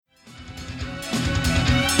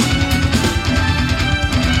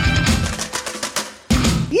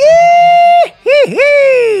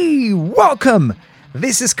Welcome!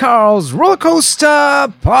 This is Carl's Roller Coaster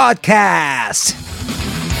Podcast.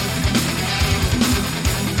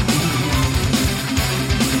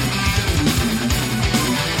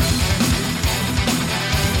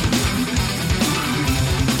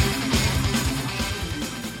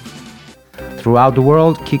 Throughout the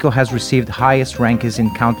world, Kiko has received highest rankings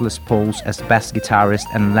in countless polls as best guitarist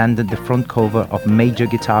and landed the front cover of major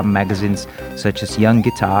guitar magazines such as Young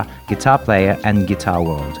Guitar, Guitar Player and Guitar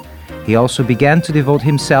World. He also began to devote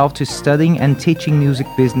himself to studying and teaching music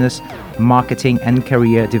business, marketing and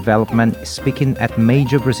career development, speaking at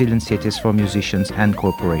major Brazilian cities for musicians and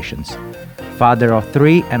corporations. Father of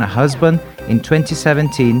three and a husband, in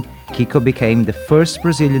 2017, Kiko became the first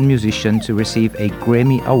Brazilian musician to receive a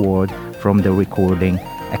Grammy Award from the Recording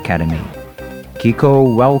Academy.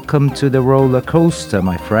 Kiko, welcome to the roller coaster,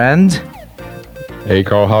 my friend. Hey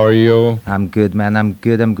Carl, how are you? I'm good, man. I'm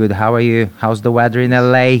good. How are you? How's the weather in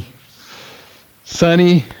LA?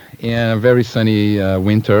 Sunny and a very sunny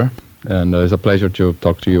winter, and it's a pleasure to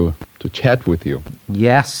talk to you, to chat with you.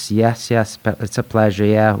 Yes. It's a pleasure.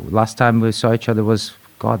 Yeah. Last time we saw each other was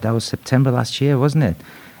that was September last year, wasn't it?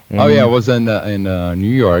 Oh yeah, I was in New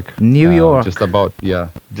York. New York. Just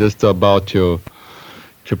about to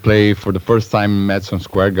play for the first time in Madison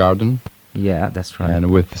Square Garden. Yeah, that's right.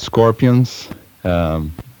 And with Scorpions,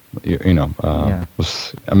 it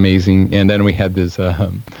was amazing. And then we had this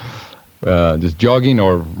jogging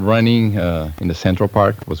or running in the Central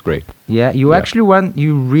Park. It was great. Yeah, actually went.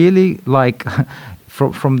 You really like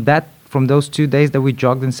from those 2 days that we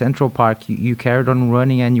jogged in Central Park, you carried on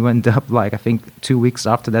running and you ended up, I think 2 weeks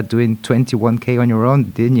after that doing 21K on your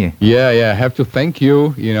own, didn't you? Yeah. I have to thank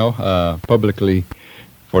you, publicly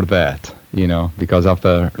for that, because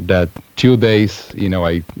after that 2 days,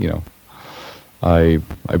 I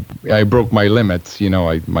broke my limits,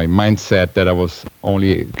 my mindset that I was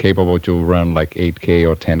only capable to run like 8K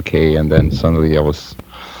or 10K, and then suddenly I was,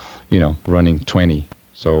 running 20.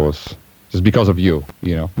 So it was just because of you,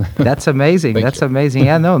 That's amazing. That's amazing.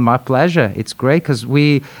 Yeah, no, my pleasure. It's great because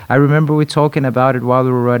I remember we talking about it while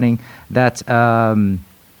we were running that,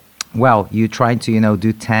 you trying to,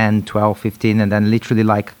 do 10, 12, 15, and then literally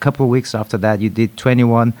a couple of weeks after that, you did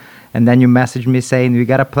 21. And then you messaged me saying, we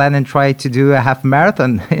got to plan and try to do a half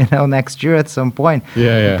marathon, next year at some point.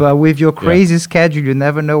 Yeah. But with your crazy schedule, you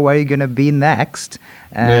never know where you're going to be next.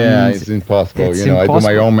 And it's impossible. I do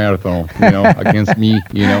my own marathon, against me,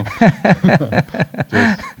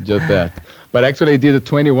 just that. But actually I did a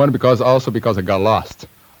 21 because I got lost.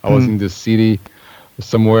 I was in this city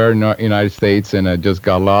somewhere in the United States and I just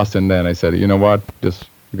got lost. And then I said, you know what,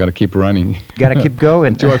 you gotta keep running. Gotta keep going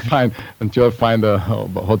until I find the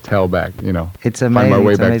hotel back. It's amazing. Find my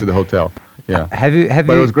way back to the hotel. Yeah.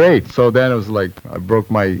 But it was great. So then it was like I broke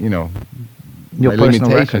my your my limitation.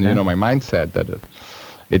 Record, yeah? My mindset that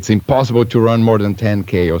it's impossible to run more than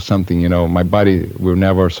 10K or something. My body will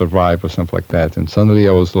never survive or something like that. And suddenly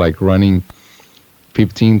I was like running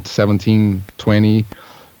 15, 17, 20,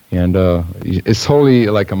 and it's wholly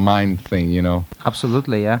like a mind thing.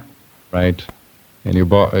 Absolutely, yeah. Right. And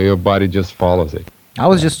your body just follows it. I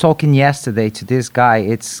was just talking yesterday to this guy.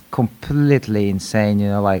 It's completely insane,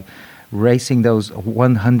 racing those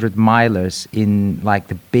 100 milers in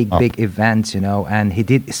the big events, and he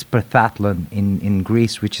did Spartathlon in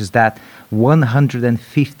Greece, which is that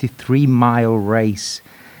 153 mile race.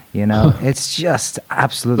 It's just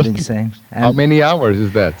absolutely insane. And how many hours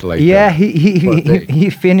is that? He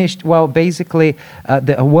finished, basically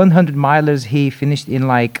the 100 milers he finished in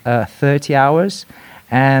 30 hours.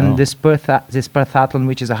 And this Spartathlon,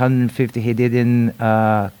 which is 150, he did in,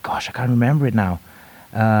 I can't remember it now.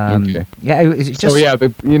 Okay. Yeah, it's just...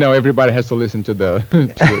 So everybody has to listen to the...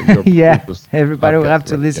 everybody will have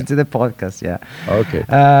to listen to the podcast, yeah. Okay.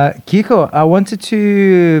 Kiko, I wanted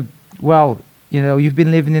to, you've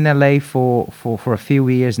been living in LA for a few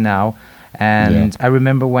years now, and I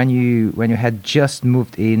remember when you had just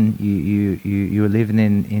moved in, you were living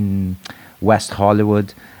in West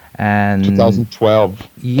Hollywood, and 2012.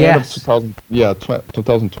 Yes. 2012. Yeah.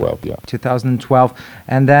 2012,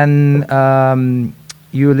 and then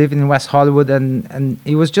you were living in West Hollywood, and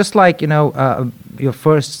it was just your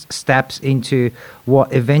first steps into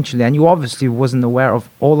what eventually, and you obviously wasn't aware of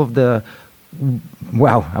all of the.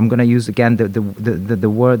 Well, I'm going to use again the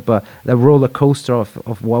word, but the roller coaster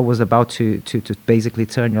of what was about to basically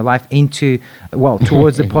turn your life into,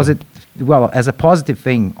 towards the positive, as a positive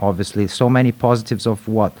thing, obviously. So many positives of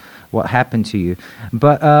what happened to you.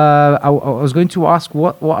 But I was going to ask,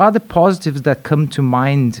 what are the positives that come to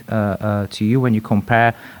mind to you when you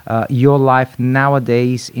compare your life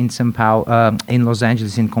nowadays in in Los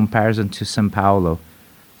Angeles in comparison to São Paulo?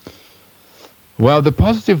 Well, the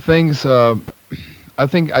positive things, I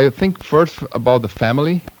think first about the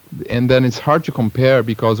family, and then it's hard to compare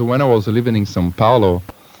because when I was living in São Paulo,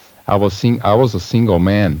 I was a single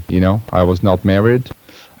man. I was not married.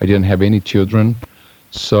 I didn't have any children.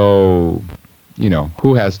 So,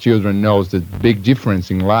 who has children knows the big difference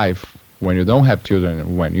in life when you don't have children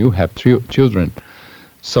and when you have children.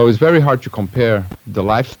 So it's very hard to compare the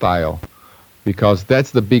lifestyle because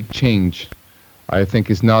that's the big change. I think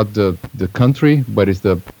it's not the country, but it's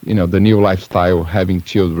the new lifestyle, having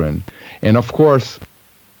children. And of course,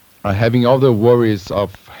 having all the worries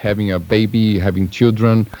of having a baby, having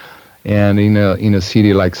children, and in a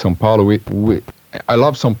city like São Paulo, I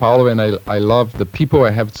love São Paulo, and I love the people.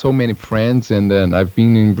 I have so many friends, and then I've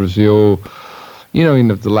been in Brazil, in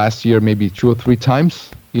the last year, maybe 2 or 3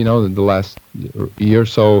 times, in the last year.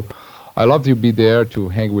 So I love to be there to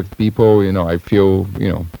hang with people. I feel,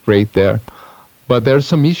 great there. But there's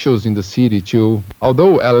some issues in the city too.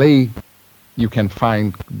 Although LA, you can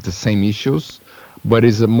find the same issues, but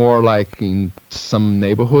it's more like in some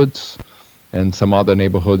neighborhoods, and some other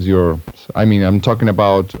neighborhoods I'm talking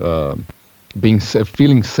about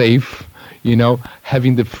feeling safe,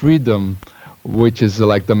 having the freedom, which is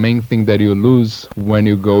like the main thing that you lose when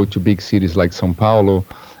you go to big cities like São Paulo,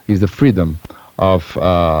 is the freedom of,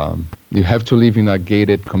 you have to live in a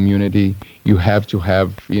gated community. You have to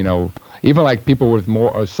have, even like people with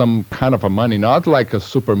more or some kind of a money, not like a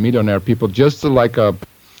super millionaire people, just like a,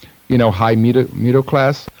 high middle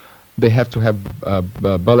class. They have to have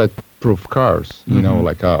bulletproof cars,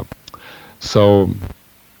 so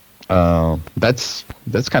that's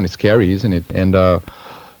kind of scary, isn't it? And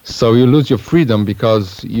so you lose your freedom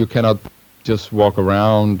because you cannot just walk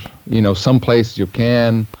around. Some places you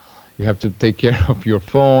can. You have to take care of your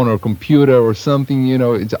phone or computer or something.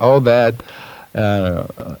 It's all that.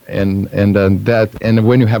 And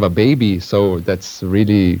when you have a baby, so that's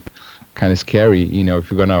really kind of scary, if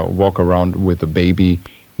you're gonna walk around with a baby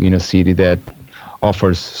in a city that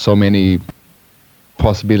offers so many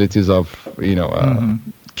possibilities of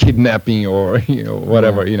kidnapping or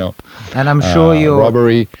whatever, And I'm sure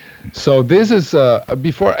robbery. So this is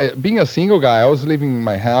before being a single guy. I was living in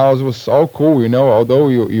my house. It was all cool, although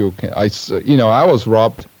you can, I was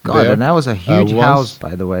robbed. God, there, and that was a huge house,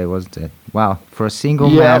 by the way, wasn't it? Wow, for a single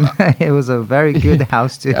man, it was a very good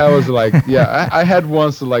house too. I was like, I had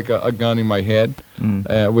once like a gun in my head,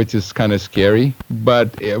 which is kind of scary, but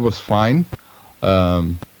it was fine.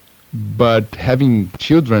 But having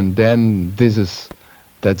children, then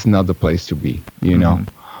that's not the place to be,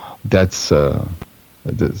 That's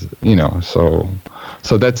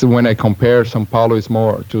so that's when I compare. São Paulo is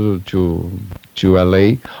more to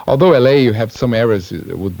LA. Although LA, you have some areas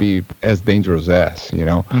it would be as dangerous as,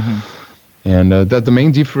 And that the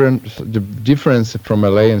main difference from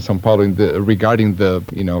LA and São Paulo regarding the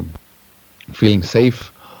feeling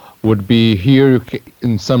safe would be here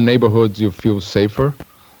in some neighborhoods you feel safer,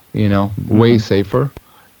 way safer.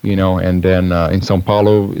 And then in São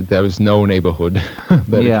Paulo, there is no neighborhood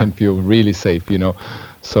that you can feel really safe,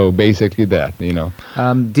 So basically that,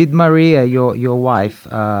 Did Maria, your wife,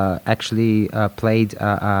 actually played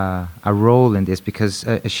a role in this? Because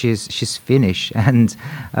she's Finnish, and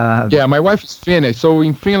yeah, my wife is Finnish. So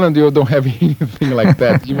in Finland, you don't have anything like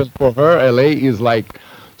that. Even for her, LA is like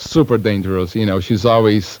super dangerous. She's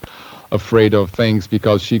always afraid of things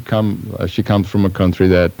because she comes from a country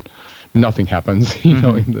that nothing happens,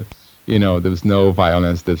 there's no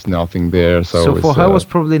violence, there's nothing there. So for her was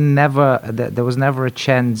probably never, there was never a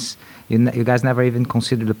chance, you guys never even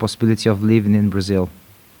considered the possibility of living in Brazil.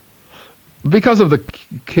 Because of the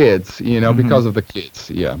kids, because of the kids,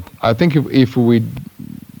 yeah. I think if we,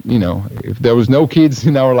 if there was no kids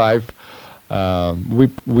in our life,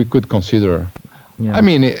 we could consider. Yeah. I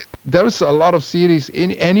mean, there's a lot of cities,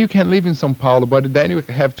 and you can live in São Paulo, but then you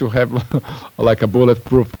have to have like a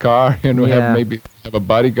bulletproof car, and maybe have a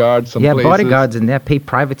bodyguard. Some places. Bodyguards, and they pay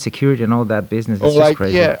private security and all that business. It's just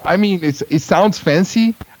crazy. Yeah, I mean, it sounds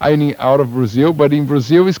fancy. Out of Brazil, but in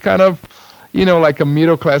Brazil, it's kind of, like a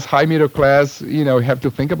high middle class. You have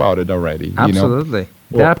to think about it already. Absolutely.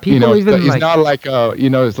 There are people even it's not like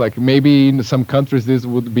it's like maybe in some countries this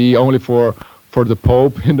would be only for the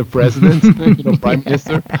Pope and the President, Prime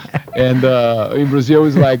Minister, and in Brazil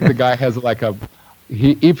it's like the guy has like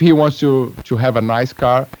if he wants to have a nice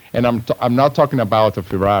car, and I'm not talking about a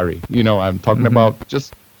Ferrari, I'm talking about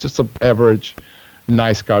just an average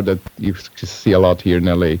nice car that you see a lot here in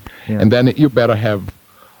LA, and then you better have,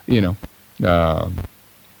 you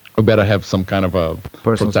better have some kind of a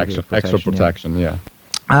protection, extra protection, yeah.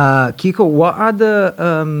 Kiko, what are the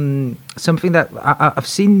something that I've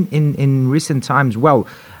seen in recent times? Well,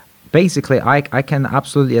 basically, I can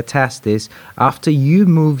absolutely attest this. After you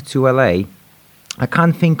moved to LA, I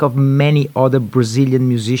can't think of many other Brazilian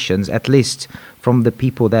musicians, at least from the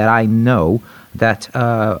people that I know, that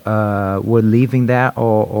were living there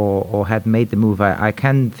or had made the move. I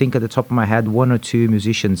can think at the top of my head one or two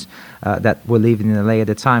musicians that were living in LA at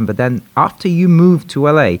the time. But then after you moved to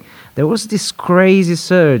LA, there was this crazy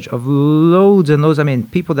surge of loads and loads. I mean,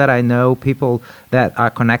 people that I know, people that are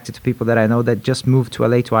connected to people that I know that just moved to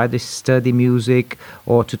LA to either study music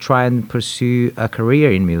or to try and pursue a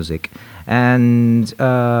career in music. And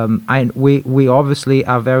we obviously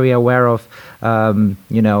are very aware of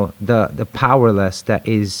the powerless that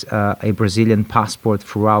is a Brazilian passport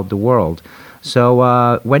throughout the world.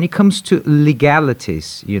 So when it comes to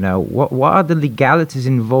legalities, what are the legalities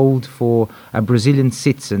involved for a Brazilian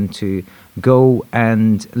citizen to go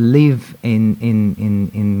and live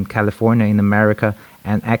in California, in America,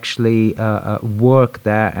 and actually work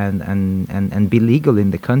there and be legal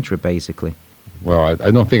in the country, basically? Well, I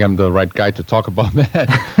don't think I'm the right guy to talk about that,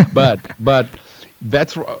 but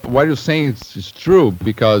that's what you're saying is true,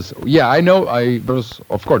 because I know there's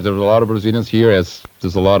a lot of Brazilians here, as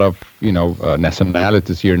there's a lot of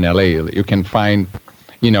nationalities here in LA. You can find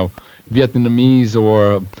Vietnamese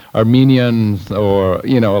or Armenians or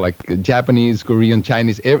like Japanese, Korean,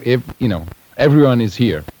 Chinese. Everyone is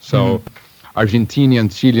here. So Argentinian,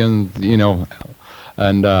 Chilean,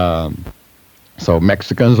 and so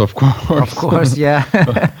Mexicans, of course. Of course, yeah.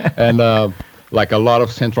 And like a lot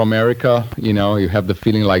of Central America, you have the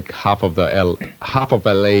feeling like half of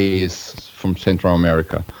LA is from Central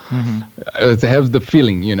America. It has the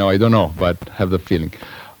feeling, I don't know, but have the feeling.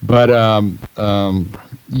 But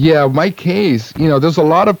my case, there's a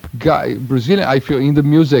lot of Brazilian, I feel, in the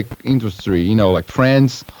music industry, like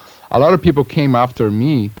friends. A lot of people came after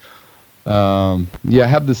me. I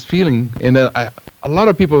have this feeling, and a lot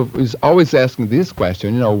of people is always asking this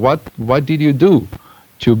question, what did you do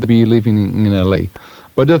to be living in LA?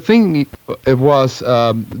 But the thing, it was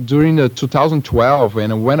during the 2012,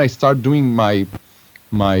 and when I started doing my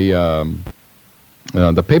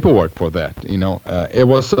the paperwork for that, it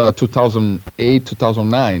was 2008,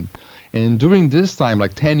 2009, and during this time,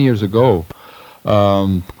 like 10 years ago,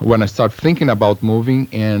 when I start thinking about moving,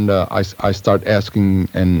 and I start asking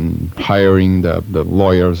and hiring the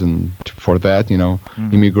lawyers and for that,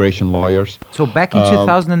 immigration lawyers. So back in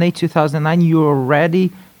 2008, 2009, you were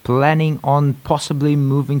already planning on possibly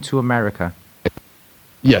moving to America.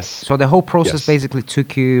 Yes. So the whole process basically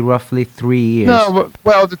took you roughly 3 years. No,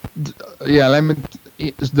 well, the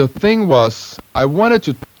thing was, I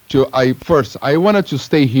wanted I wanted to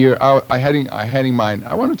stay here. I had in mind,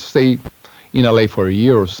 I wanted to stay in LA for a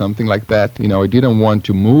year or something like that. I didn't want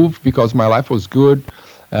to move because my life was good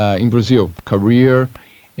in Brazil, career,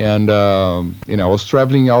 and I was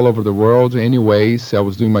traveling all over the world anyways. I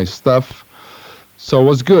was doing my stuff, so it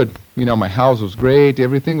was good. My house was great,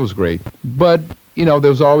 everything was great. But there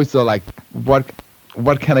was always the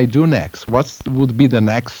what can I do next? What would be the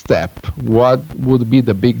next step? What would be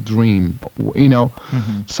the big dream?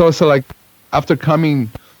 So like after coming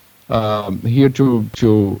here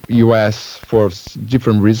to U.S. for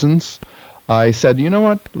different reasons, I said,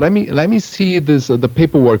 what? Let me see this the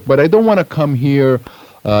paperwork, but I don't want to come here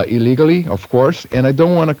illegally, of course, and I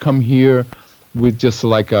don't want to come here with just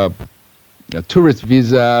like a tourist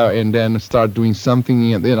visa and then start doing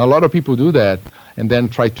something. And a lot of people do that, and then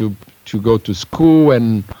try to go to school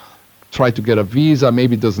and try to get a visa,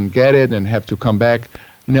 maybe doesn't get it and have to come back.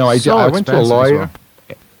 I went to a lawyer.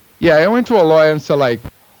 Yeah, I went to a lawyer and said like,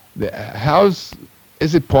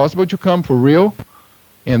 is it possible to come for real?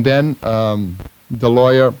 And then the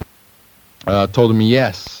lawyer told me,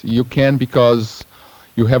 yes, you can, because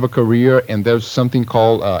you have a career and there's something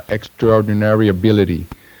called extraordinary ability,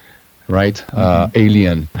 right?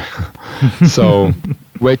 Alien. So,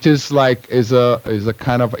 which is like is a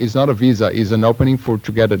kind of, it's not a visa, is an opening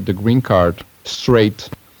to get the green card straight.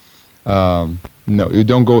 No, you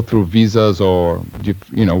don't go through visas or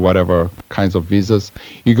whatever kinds of visas.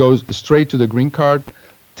 You go straight to the green card,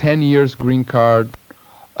 10 years green card,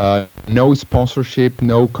 no sponsorship,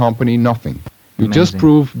 no company, nothing. You Amazing. Just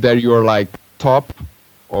prove that you're like top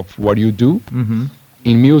of what you do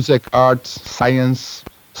in music, arts, science,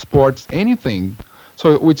 sports, anything.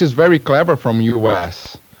 So, which is very clever from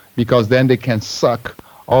US, because then they can suck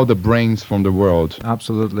all the brains from the world.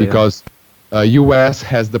 Absolutely. Because US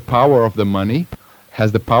has the power of the money,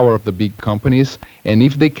 has the power of the big companies, and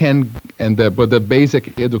if they can, but the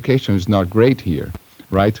basic education is not great here,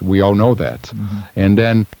 right? We all know that. And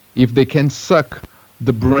then if they can suck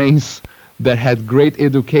the brains that had great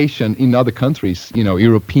education in other countries,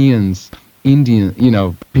 Europeans, Indian,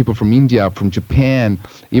 people from India, from Japan,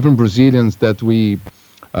 even Brazilians that we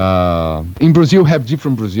in Brazil have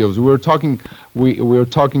different Brazils. We were talking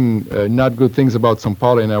not good things about São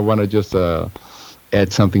Paulo, and I want to just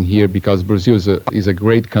add something here because Brazil is a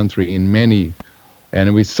great country in many,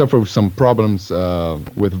 and we suffer some problems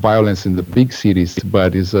with violence in the big cities,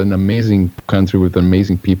 but it's an amazing country with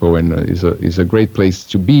amazing people, and is a great place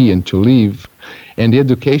to be and to live, and the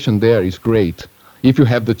education there is great if you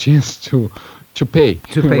have the chance to pay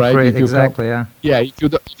right? For it, exactly.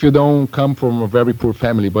 If you don't come from a very poor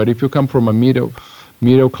family, but if you come from a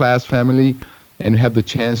middle class family and have the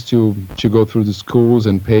chance to go through the schools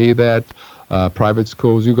and pay that private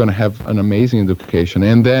schools, you're going to have an amazing education,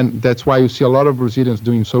 and then that's why you see a lot of Brazilians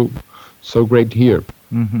doing so great here.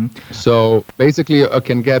 Mm-hmm. So basically, I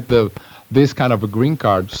can get this kind of a green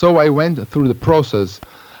card. So I went through the process,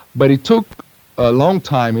 but it took a long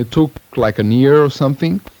time. It took like a year or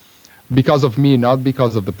something. Because of me, not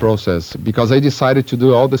because of the process, because I decided to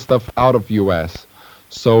do all the stuff out of US.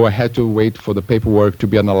 So I had to wait for the paperwork to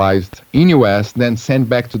be analyzed in US, then sent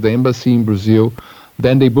back to the embassy in Brazil.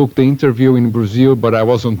 Then they booked the interview in Brazil, but I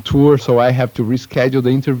was on tour, so I have to reschedule the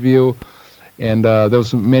interview. And there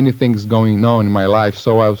was many things going on in my life.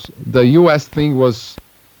 So the US thing was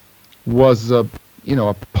a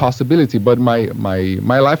possibility, but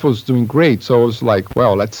my life was doing great. So I was like,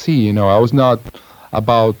 well, let's see. I was not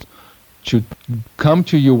about to come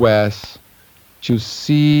to US to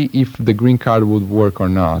see if the green card would work or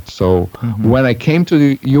not. So when I came to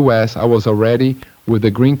the US, I was already with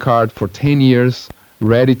the green card for 10 years,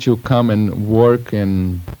 ready to come and work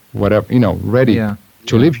and whatever, ready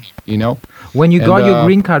to live, When you got your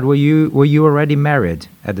green card, were you already married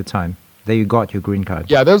at the time that you got your green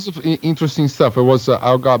card? Yeah, that's interesting stuff. It was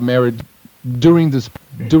I got married during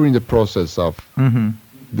the process of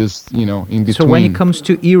this, in between. So when it comes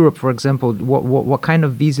to Europe, for example, what kind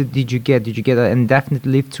of visa did you get? Did you get an indefinite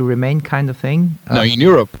leave to remain kind of thing? No, in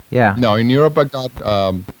Europe. Yeah. No, in Europe I got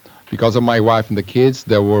because of my wife and the kids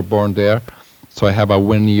that were born there. So I have a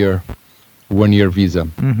 1 year visa.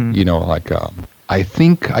 I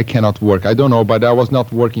think I cannot work. I don't know, but I was not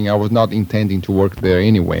working. I was not intending to work there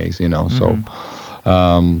anyways.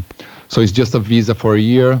 So it's just a visa for a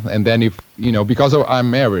year, and then if because I'm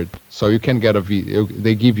married, so you can get a visa.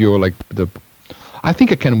 They give you I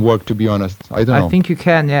think I can work, to be honest. I don't know. I think you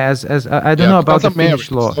can, yeah. As I don't know about the Finnish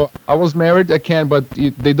law. So I was married, I can, but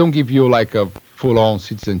they don't give you like a full-on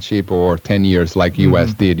citizenship or 10 years like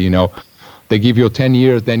US did. They give you 10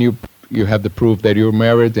 years, then you have the proof that you're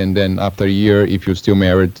married, and then after a year, if you're still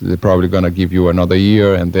married, they're probably gonna give you another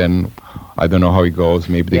year, and then I don't know how it goes.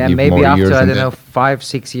 Maybe they give more after, years. I don't know,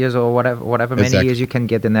 5-6 years or whatever many Exactly. years you can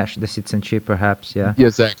get the citizenship, perhaps. Yeah. Yeah,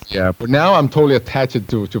 exactly. Yeah, but now I'm totally attached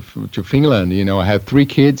to Finland. I have 3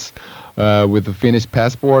 kids with a Finnish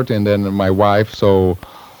passport, and then my wife. So,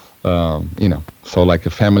 so like a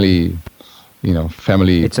family.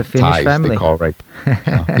 Family. It's a Finnish ties, family. they call, right?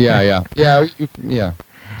 Yeah.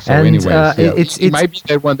 So And, anyways, it's might be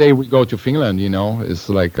that one day we go to Finland. It's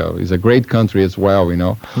like it's a great country as well.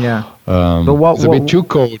 Yeah. But it's a bit too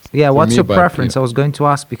cold. Yeah, for what's me, your but, preference? I was going to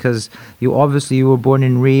ask because you were born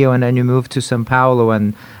in Rio and then you moved to São Paulo,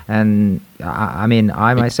 and I mean,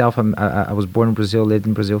 I myself, I was born in Brazil, lived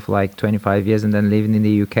in Brazil for like 25 years, and then living in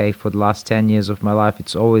the UK for the last 10 years of my life.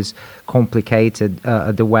 It's always complicated,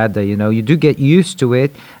 the weather. You do get used to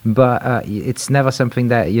it, but it's never something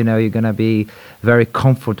that you're gonna be very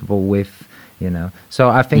comfortable with. So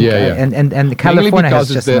I think, and California has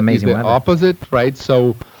just an amazing weather. weather. Opposite, right?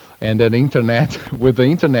 So, and then internet with the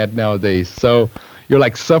internet nowadays. So you're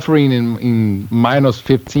like suffering in minus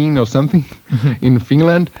 15 or something in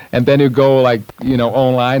Finland, and then you go like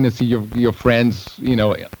online and see your friends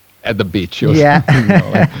at the beach. Or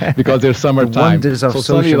something, because there's summertime. The wonders of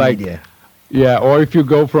social media. Yeah, or if you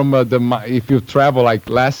go from if you travel like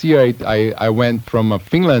last year, I went from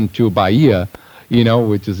Finland to Bahia,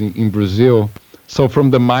 which is in Brazil. So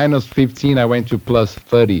from the minus 15, I went to plus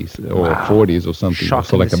 30s or 40s or something. Shocking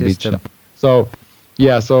so like a beach. So,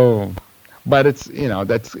 but it's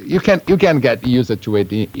that's you can get used to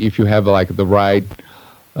it if you have like the right.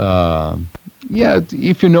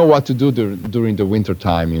 If you know what to do during the winter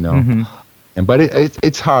time, And but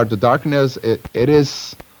it's hard. The darkness it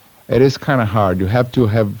is kind of hard. You have to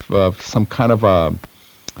have some kind of a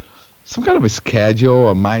schedule,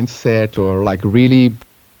 a mindset, or like really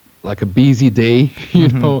like a busy day,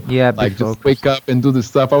 like just wake up and do the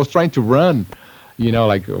stuff. I was trying to run,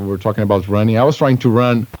 like we're talking about running. I was trying to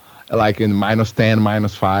run like in -10,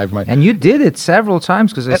 -5. And you did it several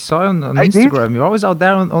times because I saw on I did. Instagram. You're always out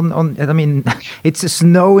there on. I mean, it's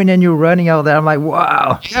snowing and you're running out there. I'm like,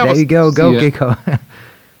 wow. Yeah, There you go, Giko.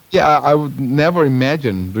 Yeah, I would never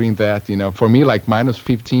imagine doing that. For me, like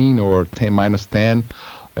 -15 or -10,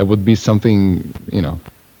 it would be something,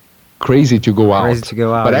 crazy to go out. Crazy to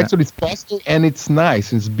go out, But yeah. actually, it's possible and it's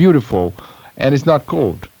nice. It's beautiful, and it's not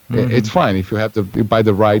cold. Mm-hmm. It's fine if you buy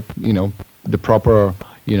the right, the proper,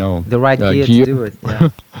 The right gear to do it. Yeah.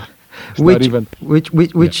 It's not even.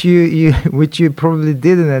 Which you probably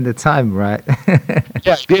didn't at the time, right?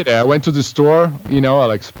 Yeah, I did. I went to the store,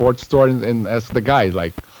 like sports store, and asked the guy,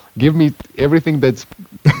 like, give me everything that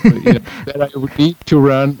I would need to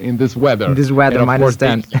run in this weather. In this weather, And of course,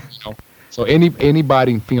 -10. So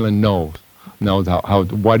anybody in Finland knows how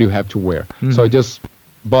what you have to wear. Mm-hmm. So I just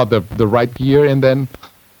bought the right gear, and then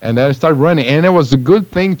I started running, and it was a good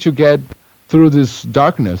thing to get through this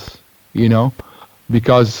darkness,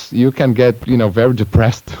 because you can get very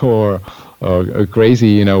depressed or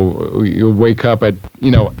crazy. You wake up at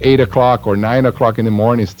 8 o'clock or 9 o'clock in the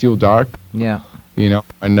morning, it's still dark. Yeah.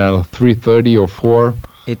 And 3:30 or 4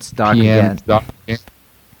 It's dark p.m. again. it's dark again.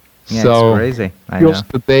 Yeah, So it's crazy. I know. feels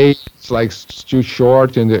the day is like too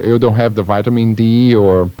short, and you don't have the vitamin D,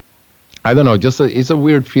 or I don't know. It's a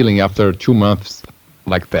weird feeling after 2 months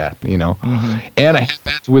like that, Mm-hmm. And I had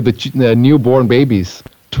that with the newborn babies,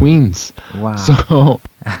 twins. Wow. So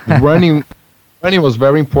running was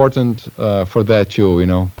very important for that too,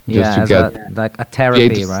 just to as get like a therapy,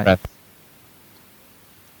 create right? stress.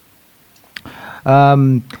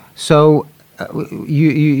 So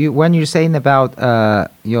you when you're saying about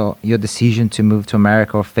your decision to move to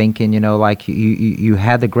America, or thinking, like you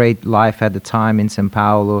had a great life at the time in São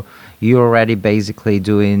Paulo, you're already basically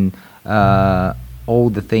doing all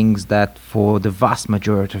the things that for the vast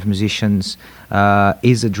majority of musicians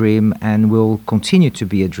is a dream and will continue to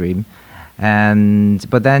be a dream.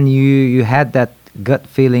 But then you had that gut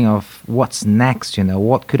feeling of what's next,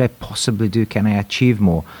 what could I possibly do? Can I achieve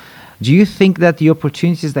more? Do you think that the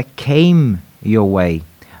opportunities that came your way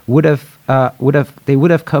would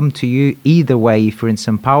have come to you either way, if you're in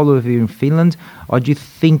São Paulo, if you're in Finland, or do you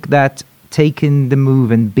think that taking the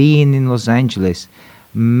move and being in Los Angeles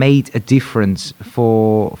made a difference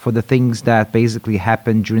for the things that basically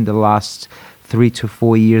happened during the last 3 to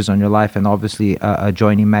 4 years on your life, and obviously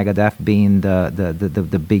joining Megadeth being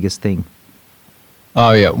the biggest thing?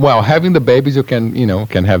 Oh yeah. Well, having the babies, you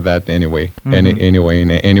can have that anyway,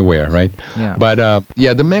 anywhere, right? Yeah. But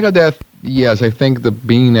the Megadeth. Yes, I think the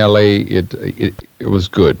being in LA, it was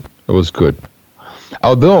good. It was good.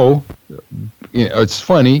 Although, it's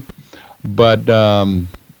funny, but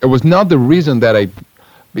it was not the reason that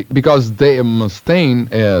because Dave Mustaine,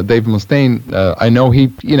 I know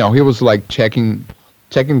he was like checking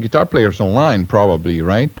guitar players online, probably,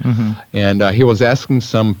 right? Mm-hmm. And he was asking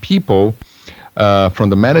some people from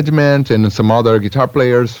the management and some other guitar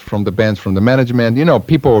players from the bands from the management,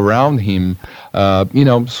 people around him,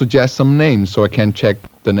 suggest some names so I can check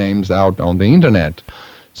the names out on the internet.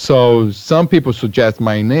 So some people suggest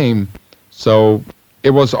my name. So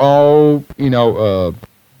it was all,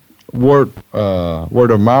 word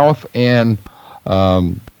of mouth and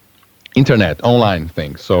internet, online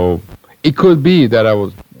thing. So it could be that I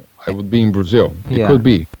would be in Brazil. It could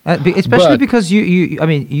be. Especially because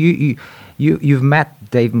you've met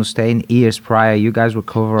Dave Mustaine years prior. You guys were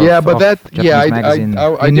cover of Japanese magazine.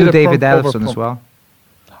 I you knew did a David front cover Ellefson as well.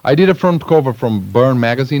 I did a front cover from Burn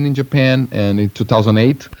magazine in Japan, and in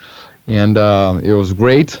 2008, and it was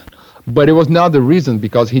great. But it was not the reason,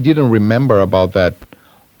 because he didn't remember about that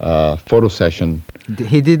photo session.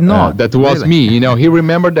 He did not. That was really? me. He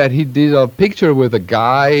remembered that he did a picture with a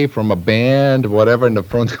guy from a band, whatever, in the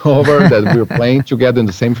front cover that we were playing together in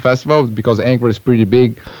the same festival, because Anchor is pretty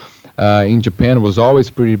big in Japan, was always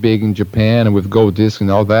pretty big in Japan, and with Gold Disc and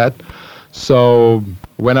all that. So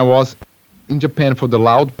when I was in Japan for the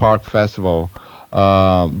Loud Park Festival,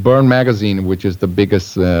 Burn magazine, which is the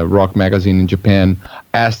biggest rock magazine in Japan,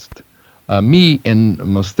 asked me and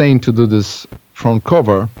Mustaine to do this front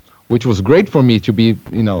cover, which was great for me to be,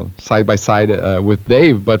 side by side with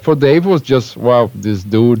Dave. But for Dave, it was just, this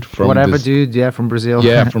dude from from Brazil.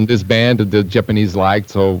 Yeah, from this band that the Japanese liked.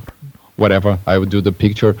 So whatever, I would do the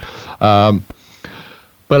picture. But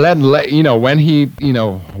then, when he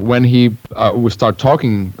we start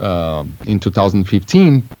talking in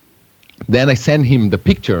 2015, then I sent him the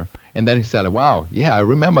picture. And then he said, wow, yeah, I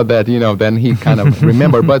remember that, then he kind of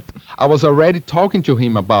remembered. But I was already talking to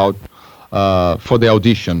him about for the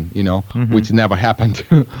audition, which never happened,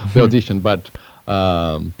 the audition. But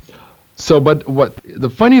but what the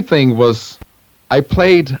funny thing was, I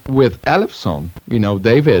played with Ellefson,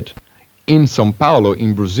 David, in São Paulo,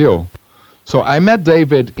 in Brazil. So I met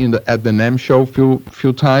David at the NAMM show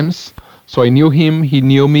few times. So I knew him, he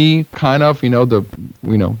knew me, kind of,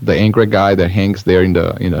 the angry guy that hangs there in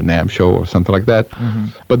the NAMM show or something like that. Mm-hmm.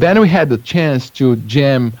 But then we had the chance to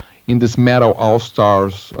jam in this Metal All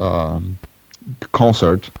Stars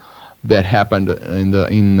concert that happened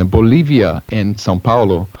in Bolivia and São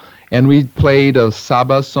Paulo, and we played a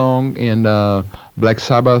Sabbath song and Black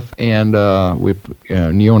Sabbath and with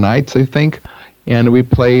Neonites, I think, and we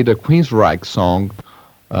played a Queensryche song,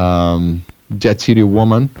 Jet City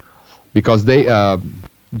Woman, because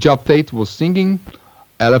Geoff Tate was singing,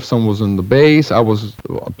 Ellefson was on the bass, I was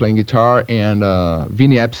playing guitar, and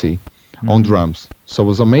Vinny Appice on drums. So it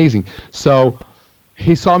was amazing. So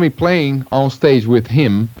he saw me playing on stage with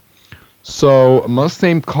him. So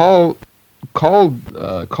Mustaine called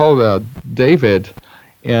David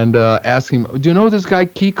and asked him, "Do you know this guy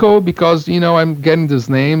Kiko? Because I'm getting these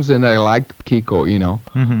names and I like Kiko,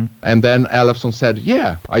 Mm-hmm. And then Ellefson said,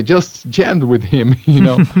 "Yeah, I just jammed with him,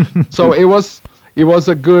 So it was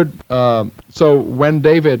a good. So when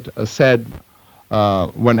David said,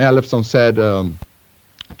 when Ellefson said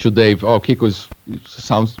to Dave, "Oh, Kiko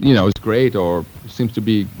sounds, is great or seems to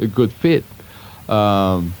be a good fit."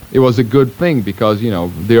 It was a good thing because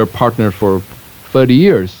they are partners for 30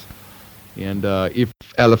 years, and if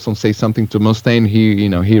Ellefson says something to Mustaine,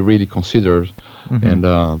 he really considers, mm-hmm. And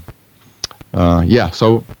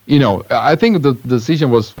so I think the decision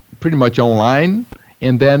was pretty much online,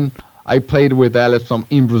 and then I played with Ellefson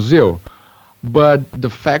in Brazil, but the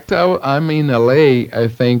fact that I'm in LA, I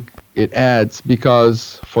think it adds,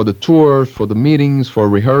 because for the tours, for the meetings, for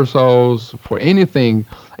rehearsals, for anything,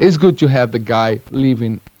 it's good to have the guy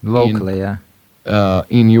living locally,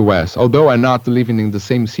 in US. Although I'm not living in the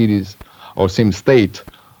same cities or same state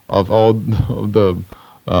of all the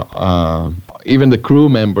even the crew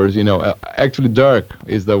members. Actually, Dirk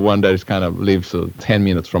is the one that is kind of lives 10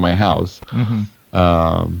 minutes from my house.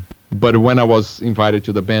 Mm-hmm. But when I was invited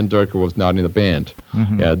to the band, Dirk was not in the band.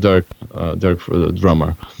 Mm-hmm. Yeah, Dirk for the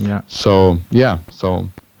drummer. Yeah. So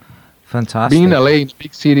fantastic. Being in LA in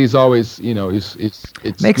big city is always,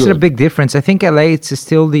 it's makes good. it a big difference. I think LA, it's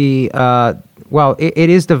still the it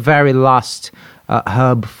is the very last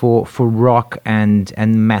hub for rock and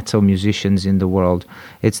metal musicians in the world.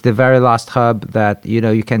 It's the very last hub that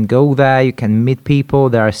you can go there, you can meet people.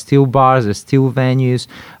 There are still bars, there's still venues.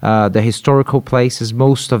 The historical places,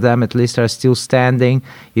 most of them at least, are still standing.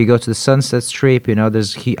 You go to the Sunset Strip,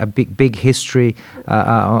 there's a big history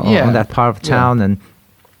on that part of town, and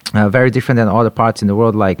very different than other parts in the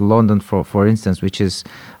world, like London, for instance, which is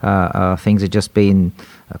things are just being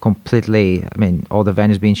completely. I mean, all the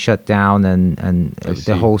venues being shut down, and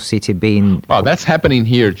the whole city being. Well, that's happening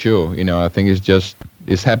here too. I think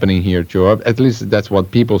it's happening here too. At least that's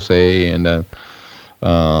what people say, and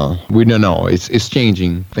we don't know. It's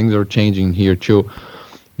changing. Things are changing here too,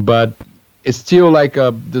 but it's still like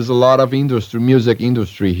there's a lot of music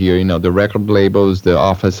industry here. The record labels, the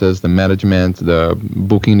offices, the management, the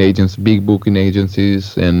big booking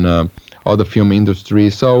agencies, and all the film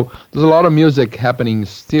industry. So there's a lot of music happening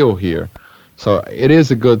still here. So it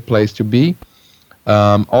is a good place to be.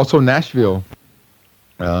 Also, Nashville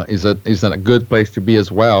is a good place to be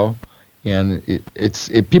as well. And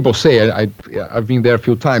people say I've been there a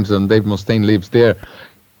few times, and Dave Mustaine lives there.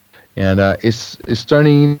 And it's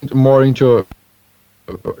turning more into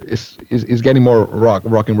it's getting more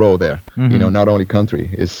rock and roll there. Mm-hmm. Not only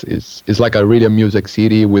country. It's like a really music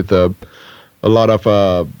city with a lot of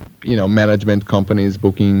management companies,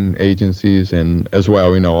 booking agencies, and as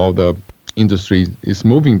well all the industry is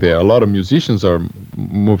moving there. A lot of musicians are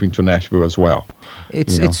moving to Nashville as well.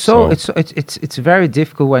 It's very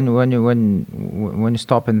difficult when you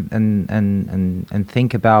stop and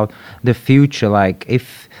think about the future. Like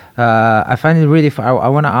if I find it really. I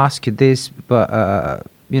want to ask you this, but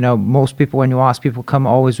most people, when you ask, people come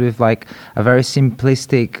always with like a very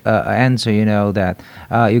simplistic answer. That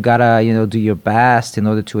you gotta do your best in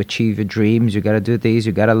order to achieve your dreams. You gotta do this.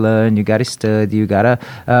 You gotta learn. You gotta study. You gotta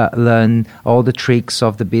learn all the tricks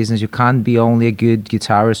of the business. You can't be only a good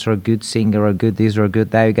guitarist or a good singer or a good this or a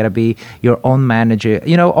good that. You gotta be your own manager.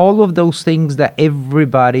 All of those things that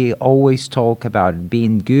everybody always talk about.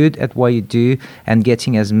 Being good at what you do and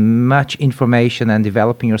getting as much information and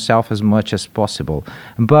developing yourself as much as possible.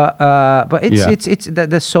 but it's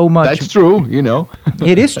there's so much. That's true, you know.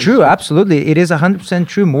 It is true, absolutely. It is 100%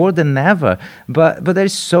 true, more than ever. But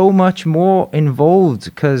there's so much more involved,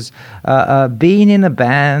 because being in a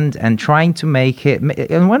band and trying to make it,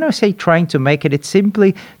 and when I say trying to make it, it's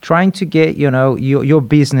simply trying to get, you know, your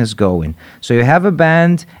business going. So you have a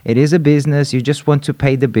band, it is a business, you just want to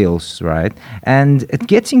pay the bills, right? And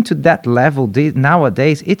getting to that level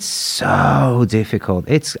nowadays, it's so difficult.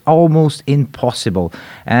 It's almost impossible.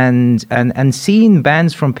 And seeing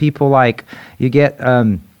bands from people like, you get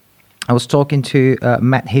I was talking to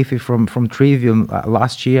Matt Heafy from Trivium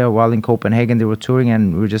last year while in Copenhagen. They were touring,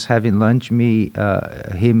 and we were just having lunch, me,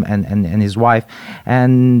 him and his wife,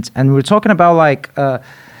 and we were talking about like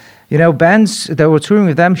you know, bands that were touring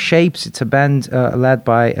with them. Shapes, it's a band led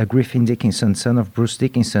by Griffin Dickinson, son of Bruce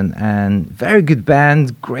Dickinson, and very good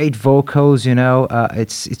band, great vocals, you know.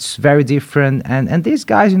 It's very different, and these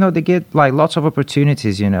guys, you know, they get like lots of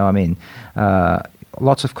opportunities, you know. I mean,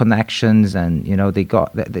 lots of connections, and you know, they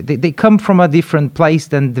come from a different place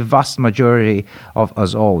than the vast majority of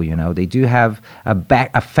us all, you know. They do have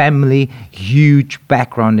a family, huge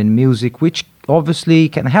background in music, which obviously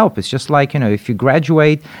can help. It's just like, you know, if you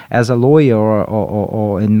graduate as a lawyer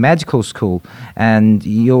or in medical school and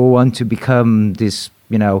you want to become this,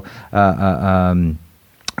 you know, a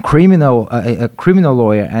criminal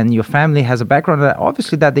lawyer, and your family has a background, that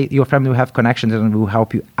obviously your family will have connections and will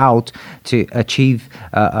help you out to achieve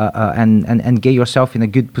and get yourself in a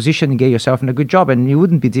good position, get yourself in a good job, and you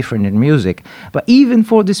wouldn't be different in music. But even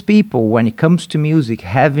for these people, when it comes to music,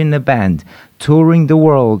 having a band, touring the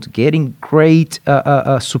world, getting great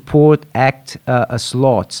support act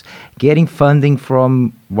slots, getting funding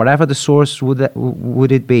from whatever the source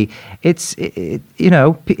would it be, you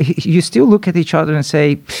know, you still look at each other and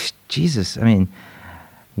say, Jesus, I mean,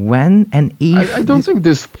 when and if... I don't think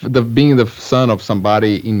being the son of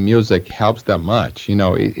somebody in music helps that much, you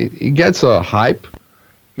know. It gets a hype,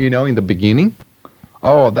 you know, in the beginning.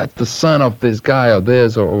 Oh, that's the son of this guy or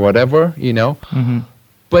this or whatever, you know. Mm-hmm.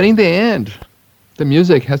 But in the end, the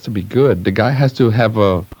music has to be good. The guy has to have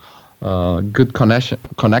a good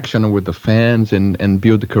connection with the fans and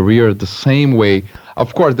build a career the same way.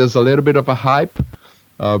 Of course, there's a little bit of a hype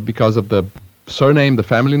because of the surname, the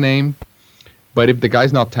family name. But if the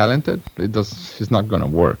guy's not talented, it's not going to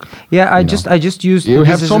work. Yeah, I just used... You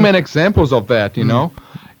have so many examples of that, you know,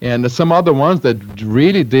 and some other ones that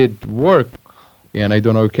really did work. And I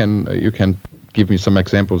don't know, you can give me some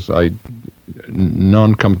examples.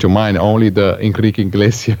 None come to mind, only the Enrique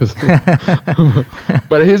Iglesias.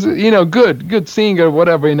 But he's, you know, good singer,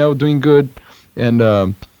 whatever, you know, doing good. And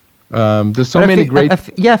there's so many great... I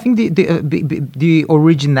think the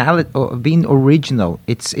originality, or being original,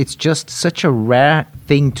 it's just such a rare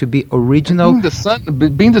thing to be original.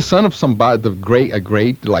 Being the son of somebody,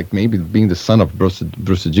 great, like maybe being the son of Bruce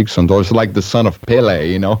Dickinson, or it's like the son of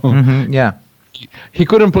Pele, you know? Mm-hmm, yeah. He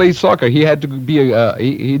couldn't play soccer. He had to be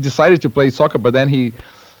he decided to play soccer, but then he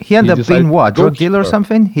ended up being what, drug dealer or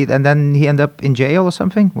something. And then he ended up in jail or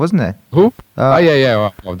something, wasn't it? Who? Yeah.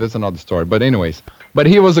 Well, that's another story. But anyways,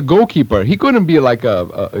 he was a goalkeeper. He couldn't be like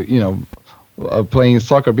playing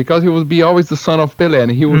soccer, because he would be always the son of Pele, and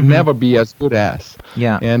he would never be as good as.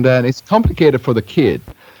 Yeah. And then it's complicated for the kid.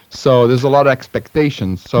 So there's a lot of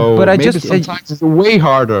expectations. So sometimes it's way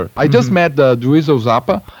harder. I just met Duizo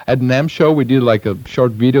Zappa at NAMM show. We did like a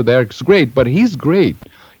short video there. It's great, but he's great,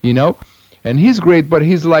 you know? And he's great, but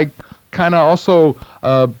he's like kind of also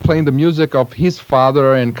playing the music of his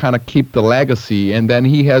father and kind of keep the legacy. And then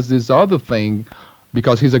he has this other thing,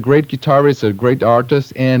 because he's a great guitarist, a great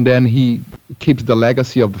artist, and then he keeps the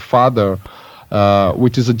legacy of the father,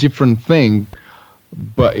 which is a different thing.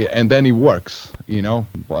 And then he works, you know,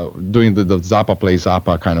 doing the Zappa play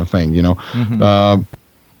Zappa kind of thing, you know.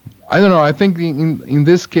 I don't know. I think in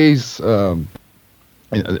this case,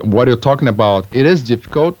 what you're talking about, it is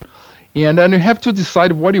difficult, and then you have to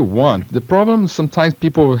decide what you want. The problem is sometimes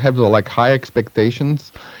people have like high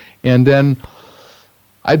expectations, and then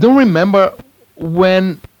I don't remember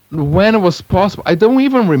when it was possible. I don't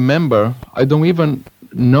even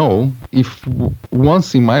know if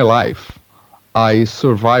once in my life I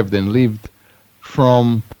survived and lived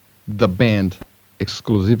from the band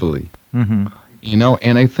exclusively, you know.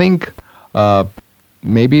 And I think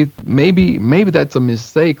maybe that's a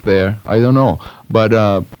mistake there. I don't know, but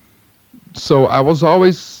so I was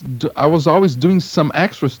always doing some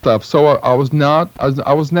extra stuff. So I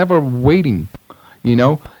was never waiting, you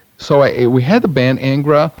know. So we had the band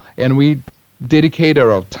Angra, and we dedicated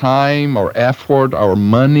our time, our effort, our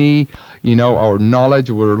money, you know, our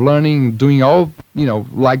knowledge. We're learning, doing all, you know,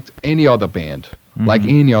 like any other band,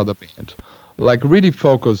 like really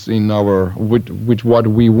focused in our with what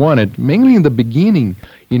we wanted, mainly in the beginning,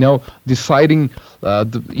 deciding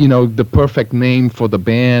the perfect name for the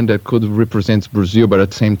band that could represent Brazil, but at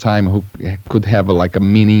the same time who could have like a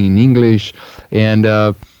meaning in English, and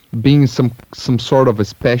being some sort of a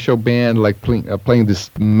special band, like playing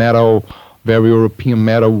this metal, very European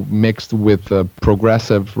metal mixed with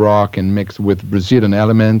progressive rock and mixed with Brazilian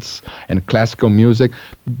elements and classical music.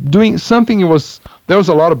 Doing something there was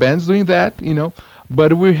a lot of bands doing that,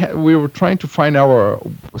 but we were trying to find our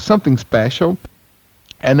something special,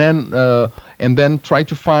 and then try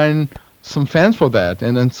to find some fans for that,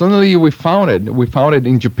 and then suddenly we found it. We found it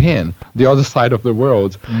in Japan, the other side of the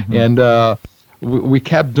world, and we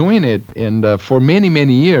kept doing it, and for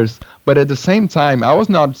many years. But at the same time, I was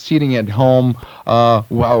not sitting at home,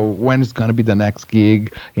 well, when is going to be the next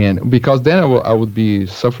gig? And because then I would be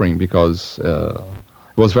suffering, because it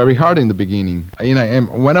was very hard in the beginning. And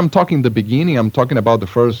when I'm talking the beginning, I'm talking about the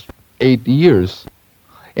first 8 years.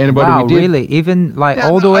 And but wow, we did, really? Even like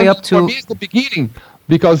all the way up to... For me, it's the beginning,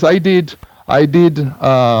 because we did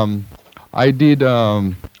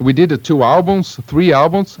 2 albums, 3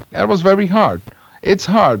 albums. It was very hard. It's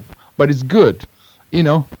hard, but it's good,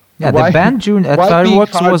 Yeah, the band June at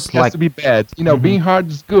Fireworks was has like... to be bad. Being hard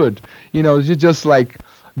is good. You just like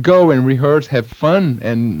go and rehearse, have fun,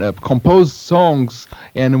 and compose songs,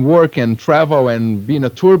 and work and travel and be in a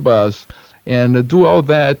tour bus and do all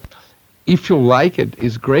that. If you like it,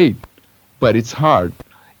 it's great, but it's hard.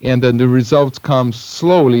 And then the results come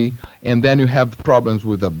slowly, and then you have problems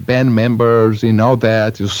with the band members and all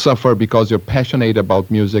that. You suffer because you're passionate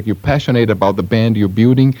about music, you're passionate about the band you're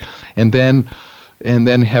building, and then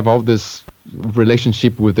have all this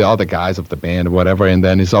relationship with the other guys of the band or whatever, and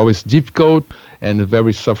then it's always difficult and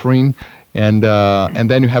very suffering. And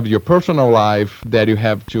then you have your personal life that you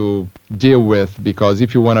have to deal with, because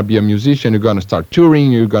if you want to be a musician, you're going to start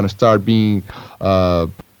touring, you're going to start being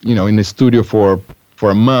in the studio for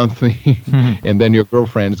a month, and then your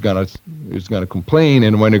girlfriend is gonna complain,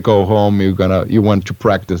 and when you go home, you want to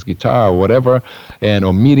practice guitar or whatever,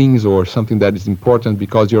 or meetings or something that is important,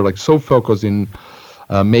 because you're like so focused in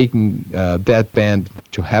making that band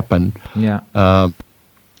to happen. Yeah,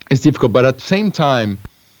 it's difficult. But at the same time,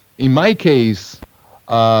 in my case,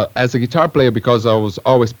 as a guitar player, because I was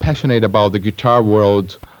always passionate about the guitar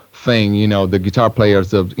world thing, the guitar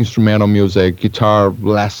players, the instrumental music, guitar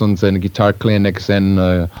lessons and guitar clinics,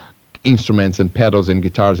 and instruments and pedals and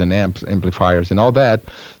guitars and amplifiers and all that.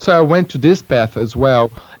 So I went to this path as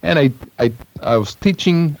well, and I was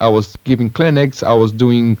teaching, I was giving clinics, I was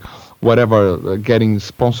doing whatever, getting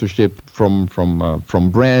sponsorship from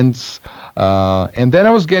brands, and then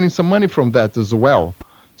I was getting some money from that as well.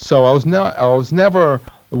 So I was never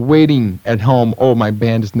waiting at home. Oh, my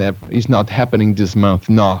band is not happening this month.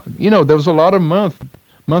 No, there was a lot of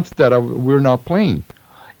months that we're not playing,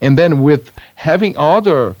 and then with having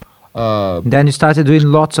other. Then you started doing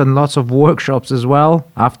lots and lots of workshops as well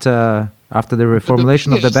after the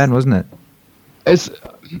reformulation of the band, wasn't it?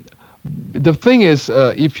 The thing is,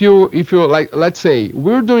 if you like, let's say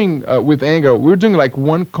we're doing with Anger, we're doing like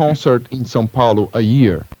one concert in São Paulo a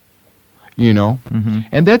year,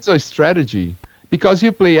 and that's a strategy. Because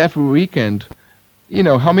you play every weekend,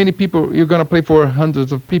 how many people you're gonna play for?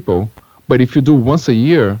 Hundreds of people. But if you do once a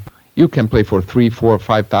year, you can play for 3, 4,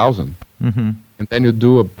 5,000, and then you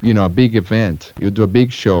do a big event, you do a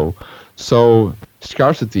big show. So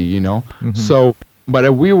scarcity, So,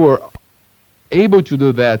 but we were able to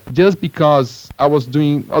do that just because I was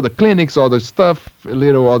doing other clinics, other stuff,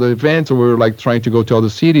 little other events, or we were like trying to go to other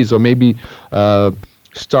cities, or maybe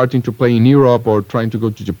starting to play in Europe, or trying to go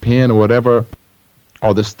to Japan or whatever.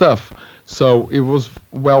 All the stuff. So it was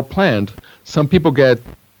well planned. Some people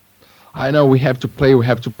I know we have to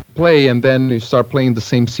play, and then you start playing the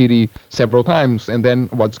same city several times, and then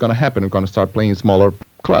what's going to happen? We're going to start playing smaller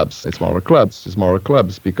clubs,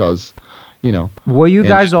 because, Were you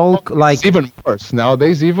guys all like... It's even worse.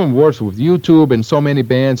 Nowadays, even worse with YouTube and so many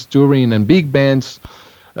bands touring, and big bands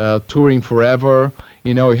touring forever.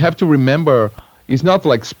 You have to remember, it's not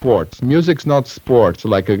like sports. Music's not sports.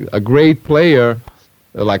 Like a great player,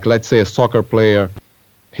 like let's say a soccer player,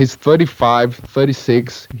 he's 35,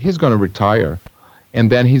 36, he's going to retire.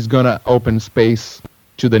 And then he's going to open space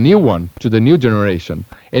to the new generation.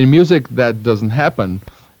 And music, that doesn't happen.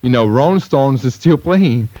 Rolling Stones is still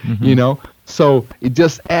playing, so it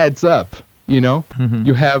just adds up,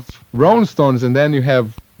 You have Rolling Stones, and then you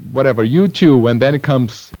have whatever, U2, and then it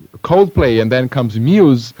comes Coldplay, and then comes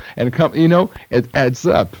Muse, and it adds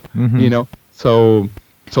up, So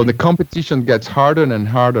the competition gets harder and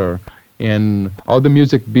harder, and all the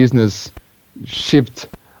music business shift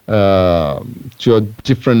to a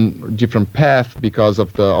different path because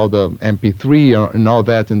of all the MP3 and all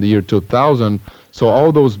that in the year 2000. So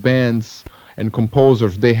all those bands and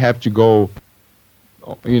composers, they have to go,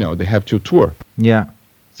 they have to tour. Yeah.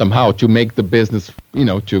 Somehow to make the business,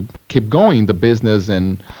 to keep going the business,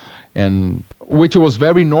 and which was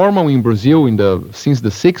very normal in Brazil since the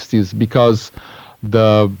 60s, because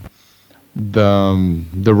the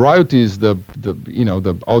royalties,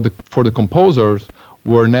 for the composers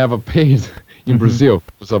were never paid in Brazil.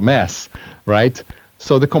 It was a mess, right?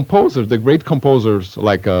 So the great composers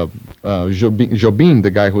like Jobim, the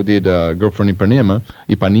guy who did Girl from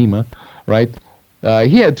Ipanema, right?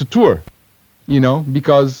 He had to tour,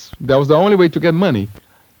 because that was the only way to get money.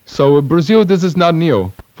 So Brazil, this is not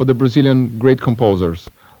new for the Brazilian great composers.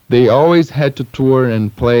 They always had to tour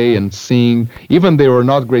and play and sing. Even they were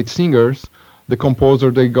not great singers, the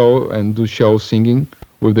composer, they go and do shows singing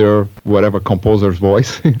with their whatever composer's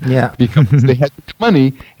voice. Yeah. Because they had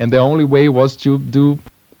money, and the only way was to do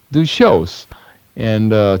shows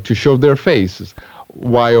and to show their faces.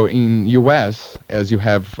 While in U.S., as you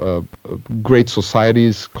have great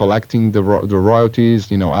societies collecting the royalties,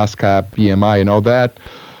 ASCAP, BMI, and all that.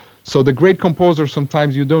 So the great composers,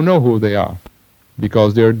 sometimes you don't know who they are,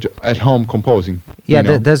 because they're at home composing. Yeah,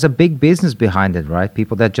 there's a big business behind it, right?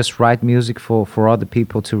 People that just write music for other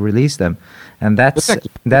people to release them, and that's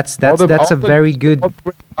a very good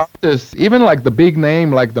artists. Even like the big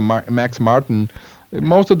name, like the Max Martin,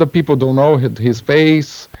 most of the people don't know his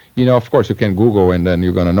face. Of course, you can Google and then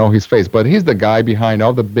you're gonna know his face. But he's the guy behind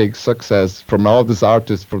all the big success from all these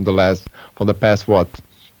artists from the past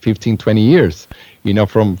 15, 20 years.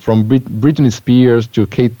 From Britney Spears to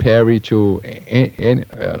Katy Perry to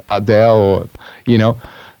Adele,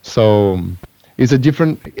 So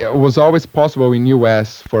it was always possible in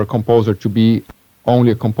U.S. for a composer to be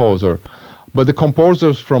only a composer. But the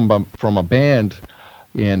composers from a band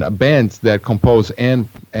and bands that compose and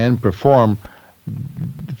perform,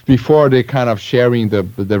 before they kind of sharing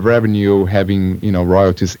the revenue, having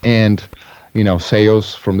royalties and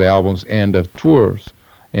sales from the albums and the tours.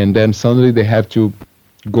 And then suddenly they have to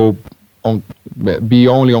be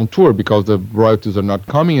only on tour because the royalties are not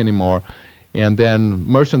coming anymore. And then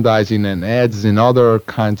merchandising and ads and other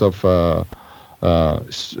kinds of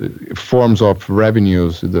forms of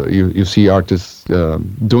revenues you see artists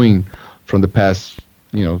doing from the past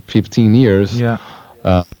 15 years. Yeah.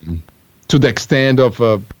 To the extent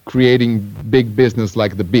of creating big business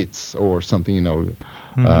like the Beats or something,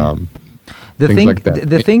 The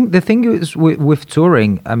thing thing is with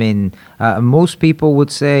touring. I mean, most people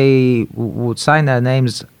would sign their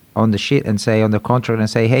names on the sheet and say on the contract and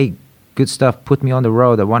say, "Hey, good stuff. Put me on the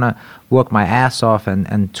road. I want to work my ass off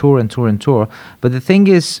and tour and tour and tour." But the thing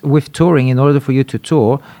is, with touring, in order for you to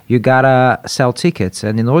tour, you gotta sell tickets,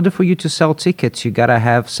 and in order for you to sell tickets, you gotta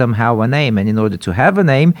have somehow a name, and in order to have a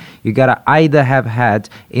name, you gotta either have had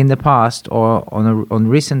in the past or on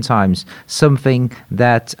recent times something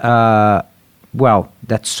that.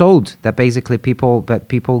 That sold, that basically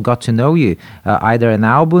people got to know you, either an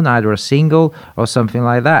album, either a single, or something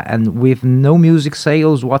like that. And with no music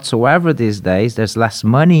sales whatsoever these days, there's less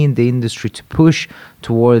money in the industry to push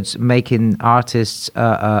towards making artists,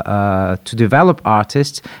 to develop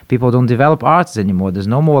artists. People don't develop artists anymore.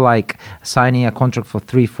 There's no more like signing a contract for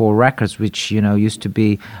 3-4 records, which used to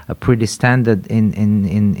be pretty standard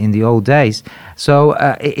in the old days. So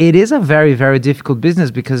it is a very, very difficult business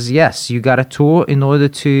because yes, you got to tour in order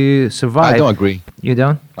to survive. I don't agree. You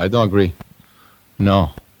don't? I don't agree. No,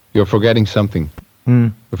 you're forgetting something.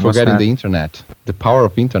 You're forgetting the internet. The power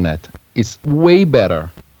of internet is way better.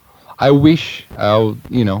 I wish,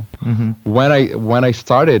 when I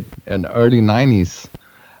started in the early 90s,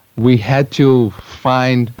 we had to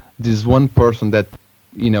find this one person that,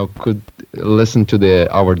 could listen to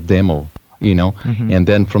our demo, and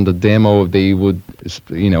then from the demo they would,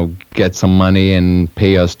 get some money and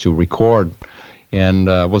pay us to record. And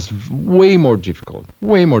was way more difficult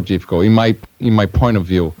in my point of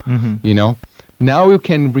view. Now you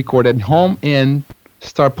can record at home and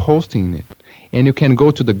start posting it, and you can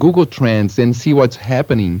go to the Google Trends and see what's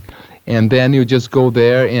happening, and then you just go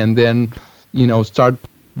there and then start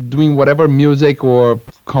doing whatever music or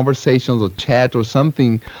conversations or chat or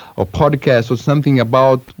something or podcast or something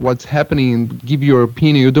about what's happening and give your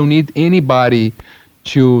opinion. You don't need anybody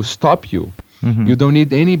to stop you. You don't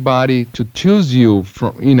need anybody to choose you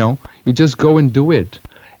from, you just go and do it.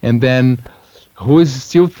 And then who is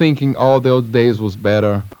still thinking all those days was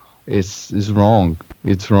better is wrong.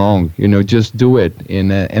 It's wrong. Just do it.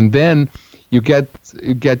 And then you get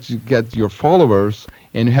your followers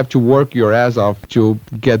and you have to work your ass off to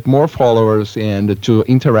get more followers and to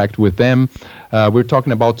interact with them. We're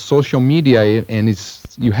talking about social media, and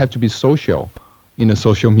you have to be social in a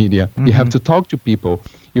social media. You have to talk to people.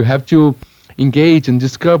 You have to engage and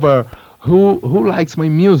discover who likes my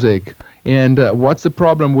music, and what's the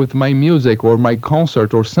problem with my music or my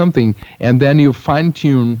concert or something, and then you fine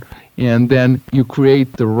tune, and then you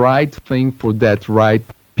create the right thing for that right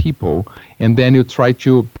people, and then you try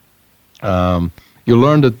to you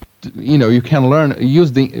learn that you can learn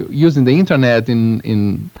using the internet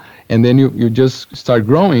and then you just start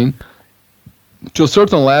growing to a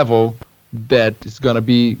certain level that it's going to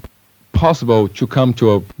be possible to come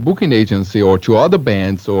to a booking agency or to other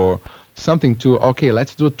bands or something to, okay,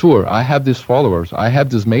 let's do a tour. I have these followers. I have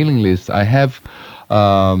this mailing list. I have,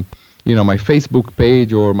 my Facebook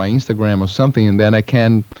page or my Instagram or something, and then I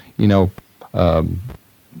can,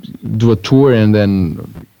 do a tour and then,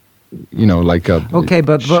 Okay,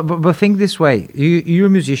 but think this way. You're a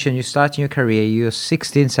musician. You start your career. You're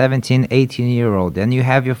 16, 17, 18-year-old. And you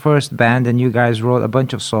have your first band, and you guys wrote a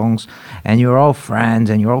bunch of songs, and you're all friends,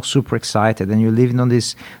 and you're all super excited, and you're living on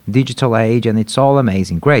this digital age, and it's all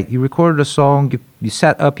amazing. Great. You recorded a song. You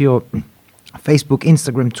set up your Facebook,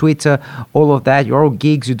 Instagram, Twitter, all of that. You're all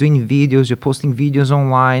gigs, you're doing videos, you're posting videos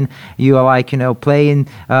online, you are playing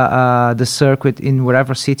the circuit in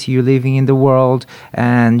whatever city you're living in the world,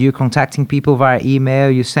 and you're contacting people via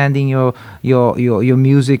email, you're sending your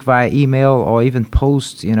music via email or even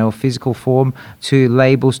post, physical form to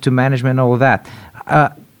labels, to management, all of that.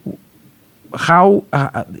 How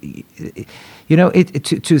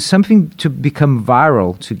to something to become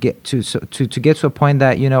viral, to get to a point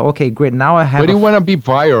that okay, great, now I have. But you want to be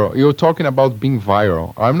viral? You're talking about being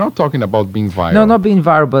viral. I'm not talking about being viral. No, not being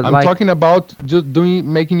viral, but I'm talking about just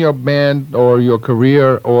making your band or your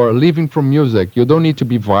career or living from music. You don't need to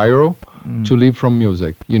be viral to live from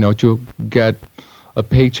music. To get a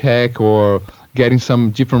paycheck or getting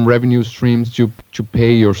some different revenue streams to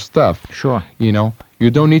pay your stuff. Sure. You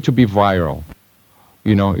don't need to be viral.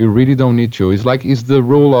 You really don't need to. It's the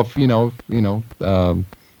rule of, you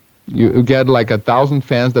get like 1,000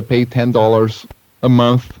 fans that pay $10 a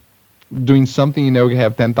month doing something, you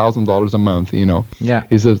have $10,000 a month, Yeah.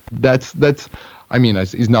 It's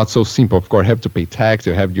not so simple. Of course, you have to pay tax,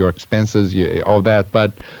 you have your expenses, all that.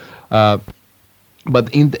 But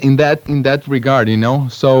in that regard,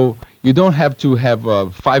 so you don't have to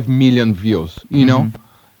have 5 million views, You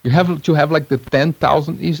have to have like the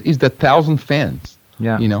 10,000 is the 1,000 fans.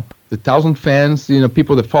 Yeah. The 1,000 fans,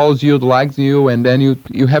 people that follows you, that likes you, and then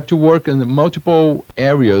you have to work in multiple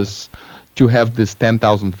areas to have this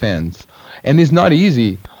 10,000 fans. And it's not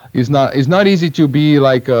easy. It's not easy to be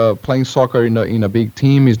like playing soccer in a big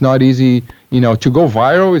team. It's not easy, to go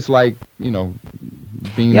viral. It's like,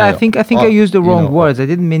 being. Yeah, I think I used the wrong words. I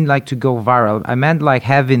didn't mean like to go viral. I meant like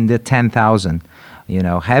having the 10,000.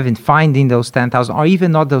 Finding those 10,000, or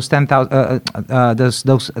even not those 10,000, those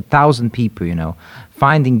 1,000 people,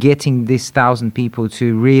 getting these 1,000 people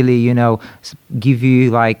to really, give you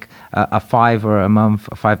like a $5 a month,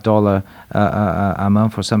 $5 a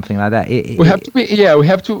month or something like that. We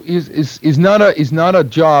have to. It's not a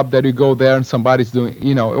job that you go there and somebody's doing.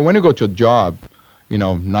 When you go to a job,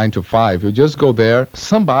 9 to 5, you just go there.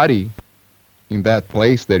 Somebody in that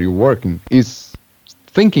place that you're working is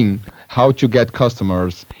thinking how to get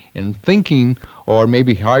customers and thinking, or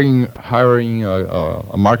maybe hiring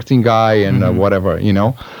a marketing guy and whatever,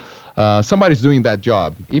 somebody's doing that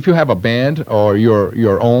job. If you have a band or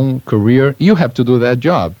your own career, you have to do that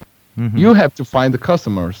job. You have to find the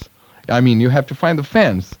customers. You have to find the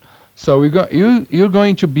fans. So you're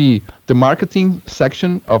going to be the marketing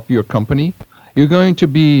section of your company. You're going to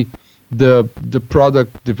be the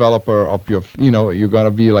product developer of your, you're going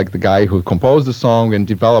to be like the guy who composed the song and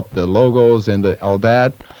developed the logos and all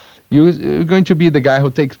that. You're going to be the guy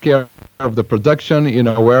who takes care of the production.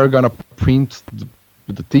 We're going to print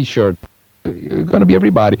the T-shirt. You're going to be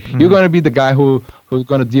everybody. You're going to be the guy who's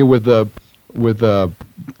going to deal with the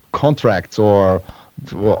contracts or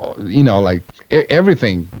like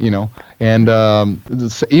everything, and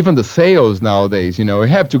even the sales nowadays. You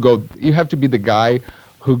have to be the guy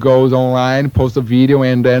who goes online, posts a video,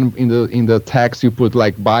 and then in the text you put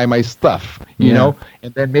like "buy my stuff," you know,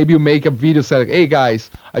 and then maybe you make a video saying, "Hey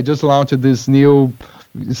guys, I just launched this new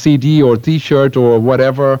CD or T-shirt or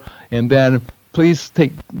whatever, and then please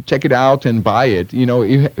check it out and buy it."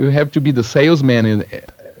 You have to be the salesman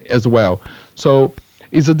as well. So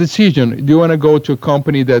it's a decision. Do you want to go to a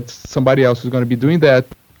company that somebody else is going to be doing that?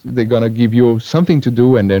 They're gonna give you something to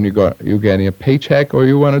do, and then you're getting a paycheck, or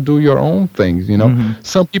you want to do your own things.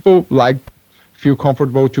 Some people feel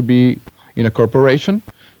comfortable to be in a corporation.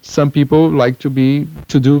 Some people like to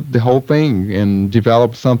do the whole thing and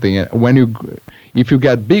develop something. And if you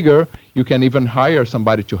get bigger, you can even hire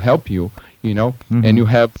somebody to help you, and you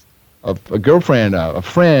have a girlfriend, a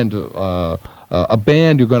friend, a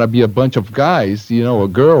band. You're gonna be a bunch of guys, or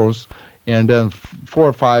girls, and then 4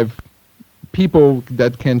 or 5 people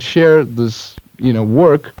that can share this,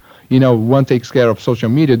 work. One takes care of social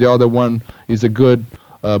media, the other one is a good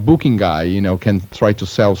booking guy, can try to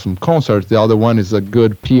sell some concerts. The other one is a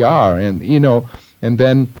good PR, and and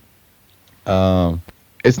then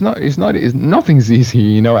nothing's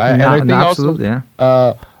easy, and I think absolutely,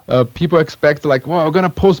 also people expect like, well, I'm gonna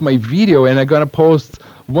post my video, and I'm gonna post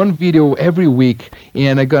one video every week,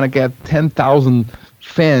 and I'm gonna get 10,000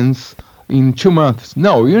 fans in 2 months.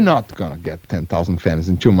 No, you're not gonna get 10,000 fans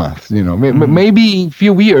in 2 months. Maybe in a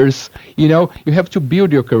few years. You have to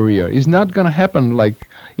build your career. It's not gonna happen like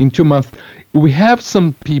in 2 months. We have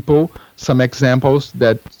some people, some examples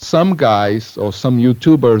that some guys or some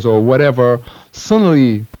YouTubers or whatever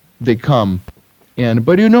suddenly they come,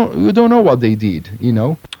 but you don't know what they did.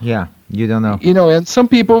 Yeah, you don't know. And some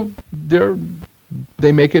people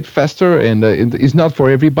they make it faster, and it's not for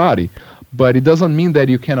everybody. But it doesn't mean that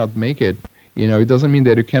you cannot make it. It doesn't mean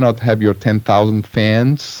that you cannot have your 10,000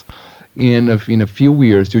 fans in a few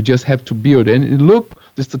years. You just have to build and look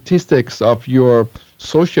the statistics of your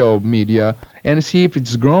social media and see if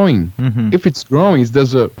it's growing. If it's growing, if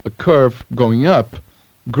there's a curve going up,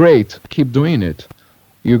 great, keep doing it.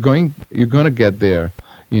 You're gonna get there.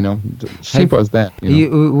 Simple as that.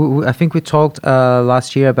 I think we talked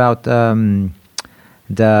last year about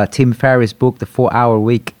the Tim Ferriss book, The 4-Hour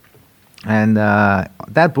Week. And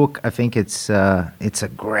that book, I think it's a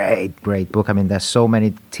great book. I mean, there's so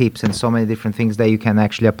many tips and so many different things that you can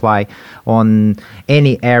actually apply on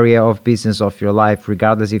any area of business of your life,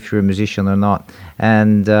 regardless if you're a musician or not.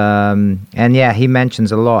 And yeah, he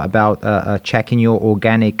mentions a lot about checking your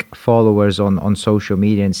organic followers on social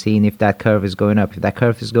media and seeing if that curve is going up. If that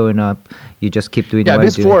curve is going up, you just keep doing. Yeah,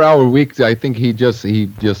 this 4-hour week, I think he just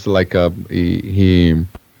like he.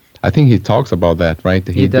 I think he talks about that, right?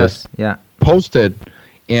 He does, yeah. Posted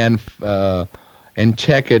and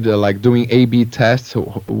check it, like doing A/B tests.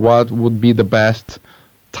 What would be the best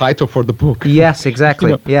title for the book? Yes,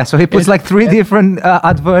 exactly. Yeah, so he puts like 3 different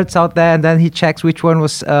adverts out there, and then he checks which one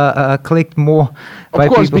was clicked more. Of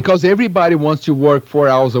course, because everybody wants to work 4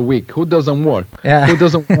 hours a week. Who doesn't work? Yeah. Who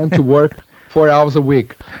doesn't want to work 4 hours a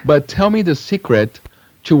week? But tell me the secret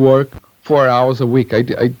to work 4 hours a week. I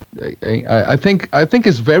think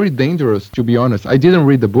it's very dangerous, to be honest. I didn't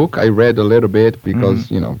read the book. I read a little bit because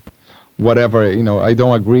whatever, I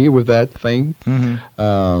don't agree with that thing.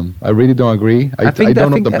 I really don't agree. I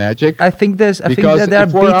don't know the magic. I think there are beats in the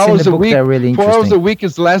book that are really interesting. 4 hours a week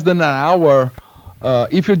is less than an hour.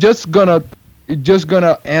 If you're just gonna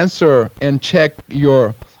answer and check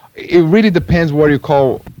it really depends what you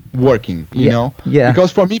call working, Yeah.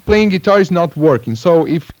 Because for me, playing guitar is not working. So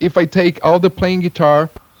if I take all the playing guitar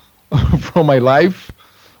from my life,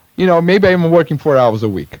 maybe I'm working 4 hours a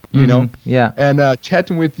week, Yeah. And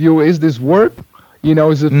chatting with you, is this work?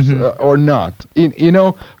 Is it or not?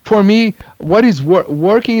 For me, what is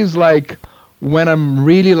working is like when I'm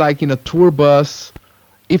really like in a tour bus.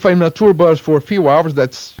 If I'm in a tour bus for a few hours,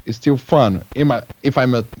 that's still fun. If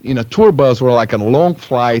I'm in a tour bus or like a long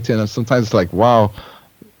flight, and sometimes it's like, wow,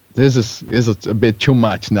 this is a bit too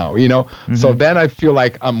much now, So then I feel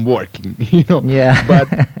like I'm working, Yeah.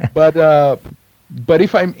 But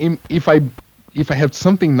if I have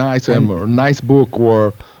something nice, or a nice book,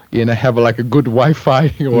 or have like a good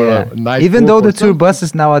Wi-Fi or a nice. Even though the tour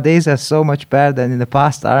buses nowadays are so much better than in the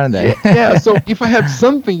past, aren't they? Yeah. So if I have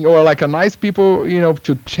something or like a nice people,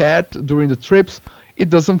 to chat during the trips, it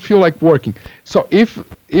doesn't feel like working. So if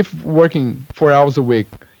working 4 hours a week,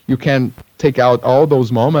 you can take out all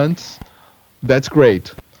those moments, that's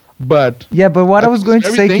great. But what I was going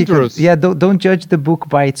to say, dangerous. Kiko, don't judge the book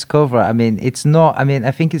by its cover. I mean, it's not. I mean,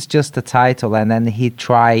 I think it's just a title, and then he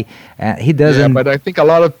doesn't. Yeah, but I think a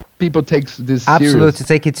lot of people take this absolutely serious.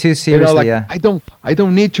 Take it too seriously. I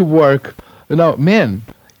don't need to work. Man,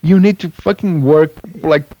 you need to fucking work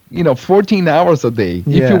like 14 hours a day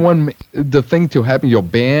if you want the thing to happen, your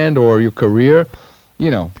band or your career.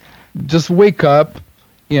 Just wake up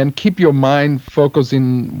and keep your mind focused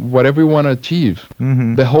in whatever you want to achieve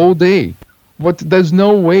the whole day. There's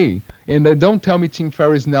no way. And don't tell me Tim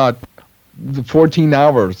Ferriss not 14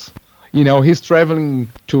 hours. He's traveling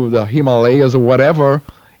to the Himalayas or whatever,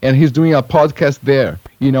 and he's doing a podcast there.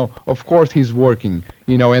 Of course he's working,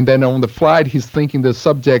 and then on the flight he's thinking the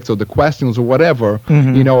subjects or the questions or whatever,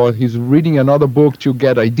 or he's reading another book to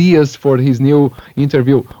get ideas for his new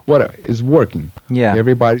interview. Whatever is working. Yeah.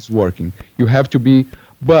 Everybody's working. You have to be,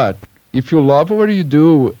 but if you love what you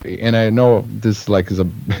do, and I know this is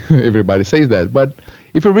everybody says that, but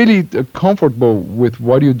if you're really comfortable with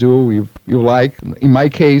what you do, you like. In my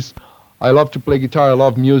case, I love to play guitar. I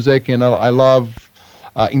love music, and I love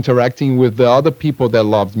interacting with the other people that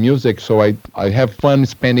love music. So I have fun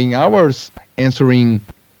spending hours answering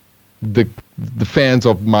the fans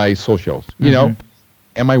of my socials.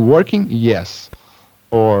 Am I working? Yes,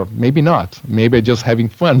 or maybe not. Maybe just having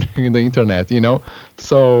fun in the internet.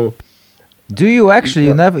 So. Do you actually?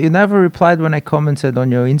 You never replied when I commented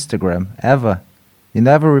on your Instagram ever. You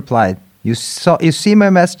never replied. You see my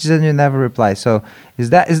messages and you never reply. So is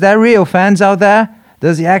that real, fans out there?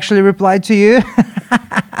 Does he actually reply to you?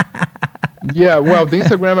 Yeah, well, the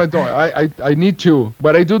Instagram I don't. I need to,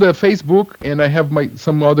 but I do the Facebook and I have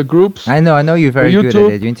some other groups. I know you're very good at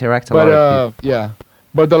it. You interact a lot. But yeah,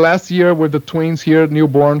 but the last year with the twins here,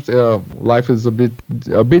 newborns, life is a bit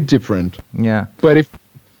different. Yeah.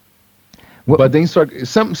 But the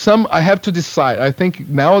Instagram, some I have to decide. I think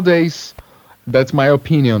nowadays, that's my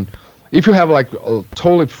opinion. If you have like a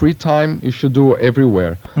totally free time, you should do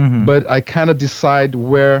everywhere. But I kind of decide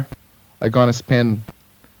where I'm gonna spend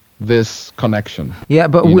this connection. Yeah,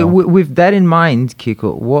 but with that in mind,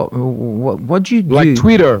 Kiko, what do you do? Like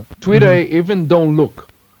Twitter, I even don't look.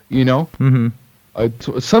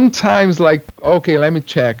 Sometimes okay, let me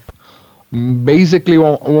check. Basically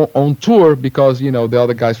on tour, because the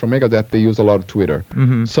other guys from Megadeth, they use a lot of Twitter.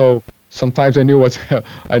 So sometimes I know what's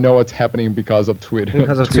happening because of Twitter.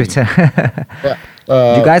 Because of Twitter. Yeah.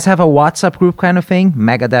 Do you guys have a WhatsApp group kind of thing?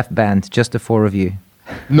 Megadeth band, just the four of you?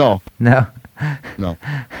 No. No. No.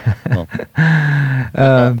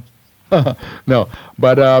 No.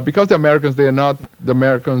 But because the Americans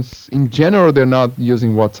in general, they're not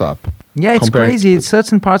using WhatsApp. Yeah, it's crazy. In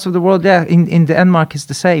certain parts of the world, in Denmark, it's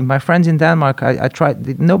the same. My friends in Denmark, I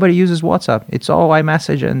tried. Nobody uses WhatsApp. It's all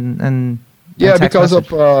iMessage and yeah, text because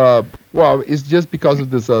message. of it's just because of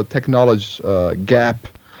this technology gap.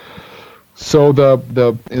 So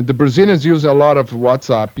the Brazilians use a lot of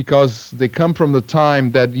WhatsApp because they come from the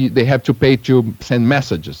time that they have to pay to send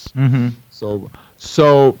messages. So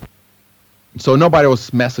nobody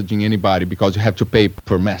was messaging anybody because you have to pay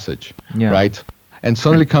per message, right? And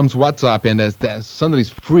suddenly comes WhatsApp, and suddenly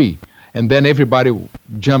it's free, and then everybody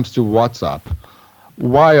jumps to WhatsApp.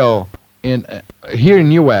 While here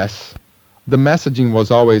in US, the messaging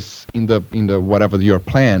was always in the whatever your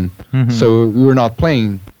plan, so you're not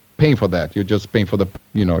paying for that. You're just paying for the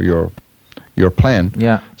your plan.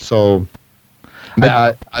 Yeah. So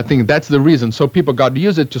I think that's the reason. So people got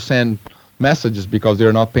used to send messages because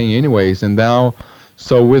they're not paying anyways, and now.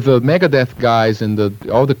 So with the Megadeth guys and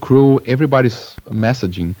all the crew, everybody's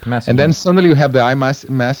messaging. And then suddenly you have the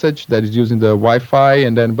iMessage that is using the Wi-Fi,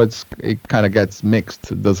 but it kind of gets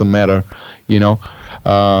mixed. It doesn't matter,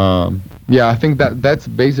 Yeah, I think that's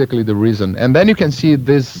basically the reason. And then you can see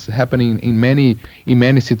this happening in many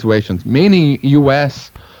situations. Many U.S.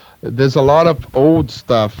 There's a lot of old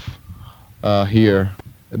stuff here.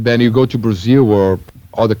 Then you go to Brazil or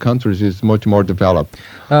other countries is much more developed.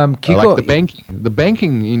 Kiko, like the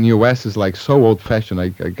banking in US is like so old-fashioned. I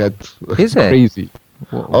get crazy.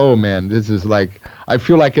 Whoa. Oh man, this is like I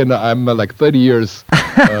feel like I'm like 30 years.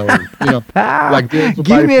 Like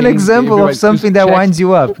give me an example of something that winds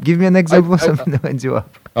you up. Give me an example of something that winds you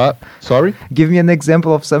up. Sorry? Give me an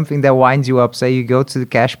example of something that winds you up. Say you go to the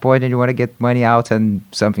cash point and you want to get money out and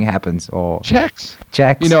something happens, or checks.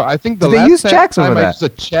 I think they use checks over there. I used a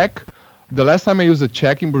check. The last time I used a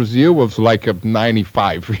check in Brazil was like a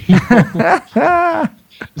 95.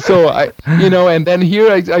 So and then here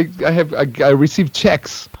I receive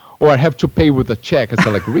checks, or I have to pay with a check. It's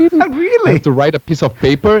like really, really. I have to write a piece of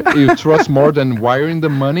paper. You trust more than wiring the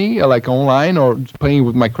money like online or paying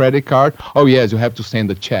with my credit card. Oh yes, you have to send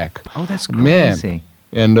a check. Oh, that's crazy.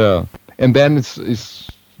 Man. And then it's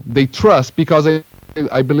they trust because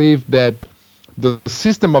I believe that the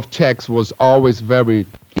system of checks was always very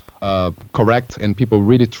correct, and people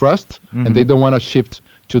really trust, and they don't want to shift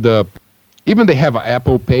to even they have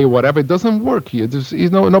Apple Pay, whatever. It doesn't work here.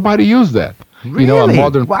 Nobody use that. Really? A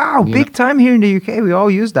modern. Wow, big time here in the UK. We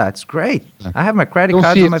all use that. It's great. I have my credit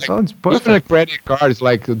cards on my phone. It's perfect. Even a credit card is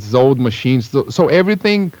like it's old machines. So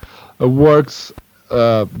everything works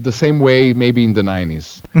the same way, maybe in the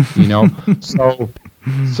 90s.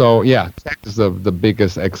 So yeah, check is the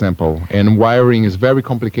biggest example, and wiring is very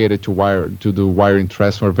complicated to do wiring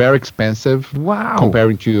transfer, very expensive. Wow.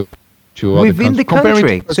 Comparing to to other Within the Comparing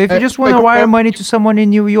country. to- So if you just want to wire money to someone in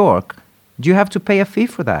New York, do you have to pay a fee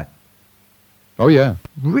for that? Oh yeah.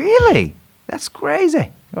 Really? That's crazy.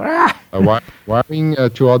 Ah, Wiring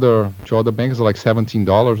to other banks are like $17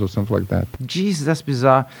 or something like that. Jesus, that's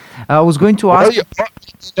bizarre. I was going to Well, ask. you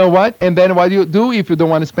know what? And then what you do if you don't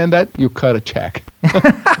want to spend that, you cut a check.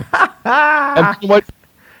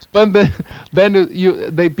 And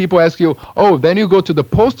then people ask you, oh, then you go to the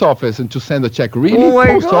post office and to send a check. Really? Oh my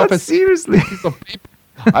Post God, office? seriously? Piece of paper?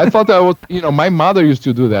 I thought I was, my mother used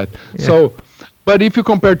to do that. Yeah. So, but if you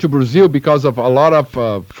compare to Brazil, because of a lot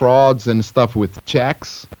of frauds and stuff with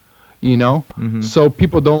checks, so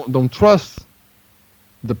people don't trust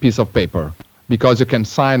the piece of paper because you can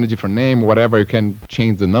sign a different name, whatever. You can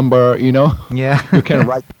change the number, Yeah. you can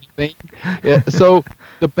write anything. Yeah, so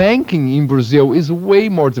the banking in Brazil is way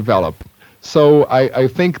more developed. So I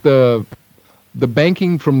think the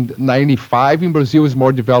banking from 95 in Brazil is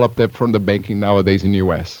more developed than from the banking nowadays in the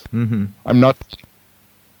US. Mm-hmm. I'm not.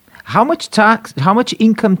 How much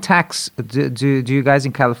income tax do you guys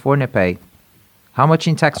in California pay? How much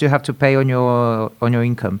in tax do you have to pay on your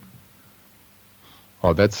income?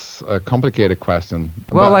 Oh, that's a complicated question.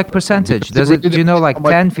 Well, But like percentage. it Do really you know, depends like how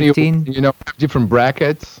much 10, you- 15? different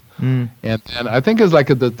brackets. Mm. And I think it's like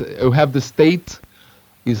you have the state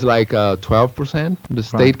is like 12%. The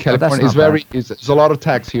state Right. Oh, that's California is not very it's a lot of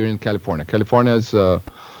tax here in California. California is a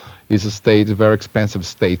state, a very expensive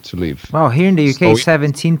state to live. Well, here in the UK, So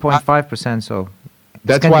 17.5%. So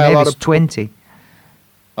That's why a Scandinavia lot is of 20.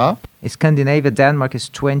 Huh? In Scandinavia, Denmark is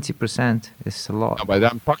 20%. It's a lot. No, but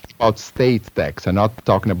I'm talking about state tax. I'm not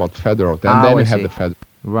talking about federal. And Oh, then I you have see. the federal.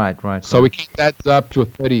 Right. So we can add up to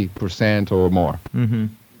 30% or more. Mm-hmm.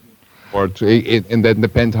 And that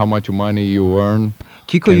depends how much money you earn.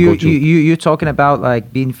 Kiko, Can go to- you're talking about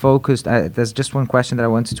like being focused. There's just one question that I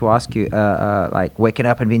wanted to ask you. Like waking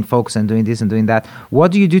up and being focused and doing this and doing that.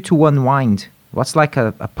 What do you do to unwind? What's like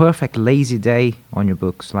a perfect lazy day on your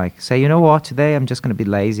books? Like say, you know what, today I'm just going to be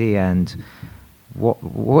lazy. And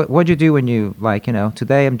what do you do when you like,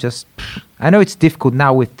 today I'm just. I know it's difficult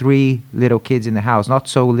now with 3 little kids in the house. Not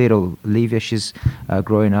so little. Livia, she's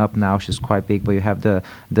growing up now. She's quite big, but you have the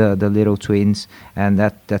little twins, and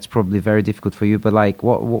that's probably very difficult for you. But like,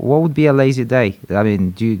 what would be a lazy day? I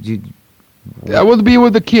mean, do you I would be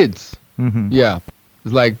with the kids. Mhm. Yeah,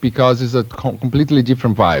 it's like because it's a completely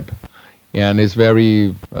different vibe, and it's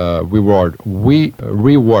very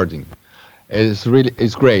rewarding.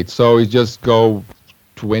 It's great. So you just go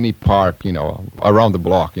to any park, around the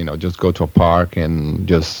block, just go to a park and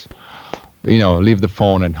just, leave the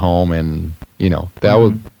phone at home, and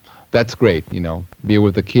that's great. Be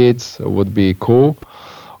with the kids would be cool,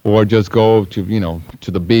 or just go to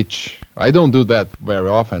to the beach. I don't do that very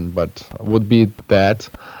often, but would be that.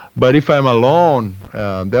 But if I'm alone,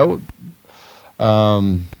 that would.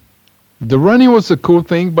 The running was a cool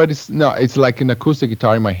thing, but it's like an acoustic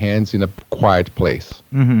guitar in my hands in a quiet place.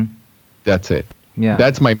 Mhm. That's it. Yeah.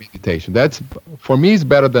 That's my meditation. That's for me. It's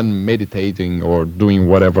better than meditating or doing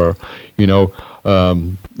whatever,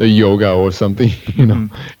 a yoga or something.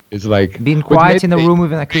 It's like Being with quiet in a medita- room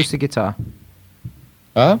with an acoustic guitar.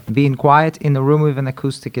 Huh? Being quiet in a room with an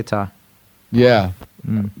acoustic guitar. Yeah,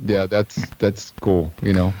 Mm. yeah. That's cool.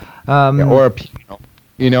 Yeah, Um, or a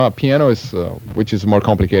piano. A piano is which is more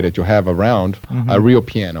complicated to have around. Mm-hmm. A real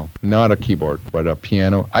piano, not a keyboard, but a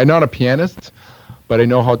piano. I'm not a pianist, but I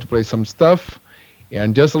know how to play some stuff.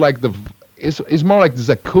 And just like it's more like this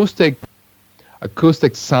acoustic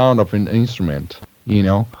sound of an instrument,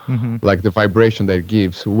 Mm-hmm. like the vibration that it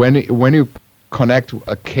gives. When you connect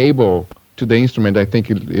a cable to the instrument, I think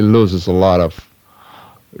it loses a lot of,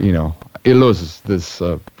 it loses this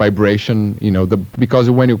vibration, because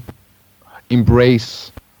when you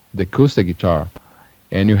embrace the acoustic guitar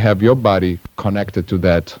and you have your body connected to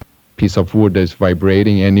that piece of wood that's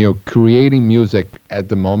vibrating and you're creating music at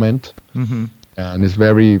the moment, Mm-hmm. and it's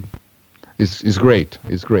great.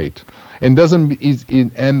 It's great, and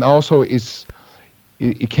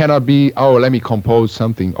it cannot be, oh, let me compose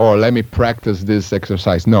something or let me practice this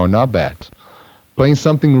exercise. No, not that. Playing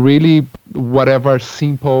something really whatever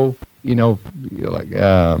simple,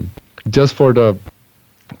 just for the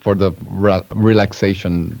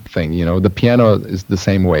relaxation thing. The piano is the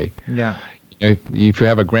same way. Yeah. If you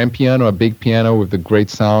have a grand piano, a big piano with a great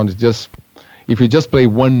sound, if you just play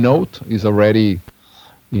one note, is already,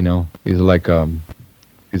 is like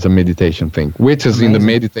it's a meditation thing. Which is in the Amazing.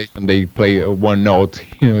 meditation they play one note.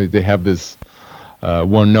 They have this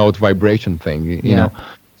one note vibration thing. Yeah.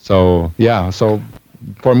 So yeah. So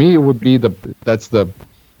for me, it would be that's the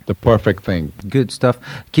the perfect thing. Good stuff.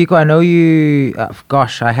 Kiko, I know you,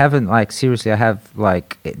 gosh, I haven't like, seriously, I have like,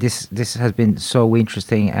 this has been so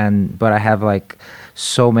interesting, but I have like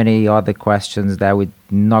so many other questions that we're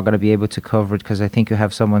not going to be able to cover it, because I think you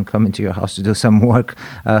have someone coming to your house to do some work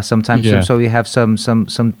sometime soon. So you have some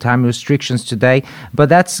time restrictions today, but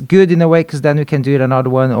that's good in a way, because then we can do it another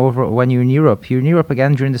one over when you're in Europe. You're in Europe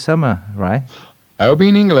again during the summer, right? I will be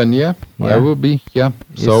in England, I will be,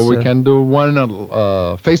 So we can do one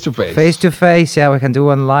face-to-face. Face-to-face, we can do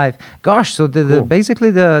one live. Gosh, so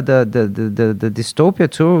basically the Dystopia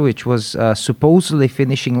tour, which was supposedly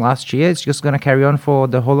finishing last year, it's just going to carry on for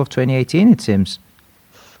the whole of 2018, it seems.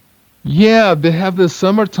 Yeah, they have the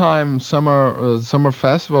summer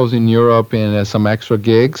festivals in Europe and some extra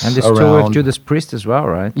gigs. And this tour with Judas Priest as well,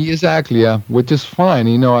 right? Exactly, which is fine.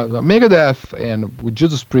 Megadeth and with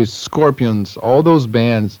Judas Priest, Scorpions, all those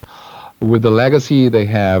bands with the legacy they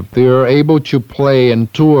have, they're able to play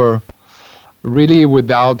and tour really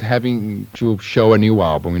without having to show a new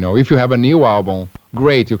album. If you have a new album,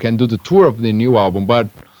 great, you can do the tour of the new album, but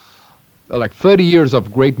like 30 years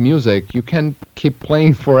of great music, you can keep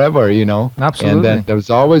playing forever, Absolutely. And then there's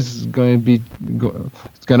always going to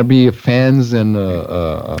be fans and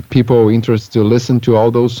people interested to listen to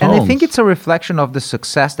all those songs. And I think it's a reflection of the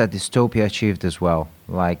success that Dystopia achieved as well.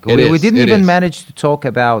 Like we didn't even manage to talk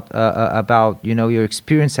about your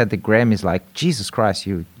experience at the Grammys. Like, Jesus Christ,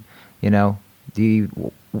 the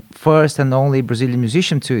first and only Brazilian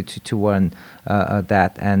musician to win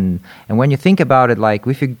that, and when you think about it, like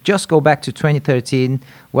if you just go back to 2013,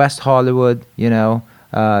 West Hollywood,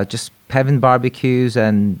 just having barbecues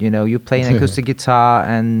and you playing acoustic guitar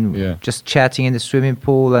and just chatting in the swimming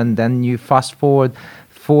pool, and then you fast forward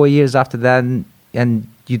 4 years after that, and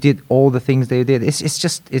you did all the things they did. It's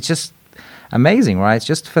just amazing, right? It's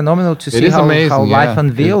just phenomenal to see how life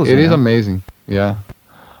unveils. It is amazing,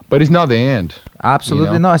 but it's not the end.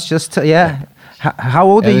 Absolutely not. It's just, How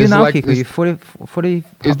old are you now, like Kiko? You 40?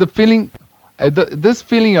 It's the feeling, this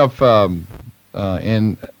feeling of,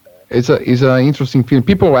 and it's an interesting feeling.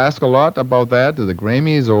 People ask a lot about that, the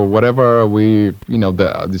Grammys or whatever. The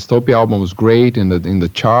Dystopia album was great in the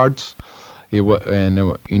charts. It was,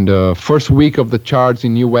 and in the first week of the charts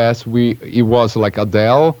in US, it was like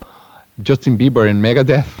Adele, Justin Bieber, and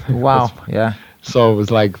Megadeth. Wow, yeah. So it was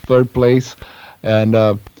like third place, and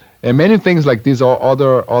many things like these,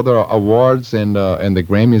 other awards and the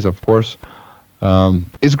Grammys, of course.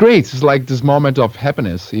 It's great. It's like this moment of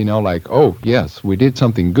happiness, like, oh yes, we did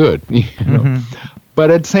something good.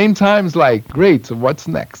 But at the same time, it's like, great. So what's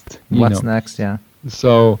next? What's next? Yeah.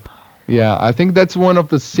 So, I think that's one of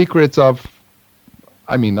the secrets of.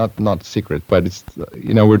 I mean, not secret, but it's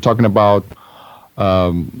we're talking about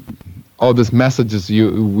all these messages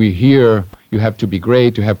we hear. You have to be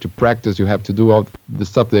great, you have to practice, you have to do all the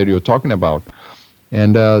stuff that you're talking about.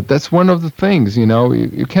 And that's one of the things,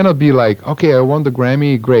 you cannot be like, okay, I won the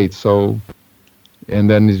Grammy, great. So, and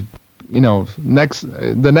then,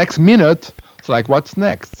 the next minute, it's like, what's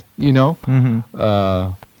next, life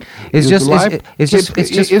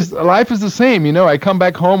is the same, I come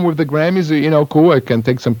back home with the Grammys, cool, I can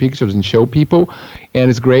take some pictures and show people, and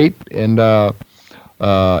it's great. And,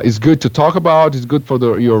 it's good to talk about. It's good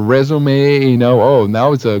for your resume. Oh,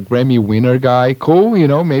 now it's a Grammy winner guy. Cool.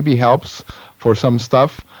 Maybe helps for some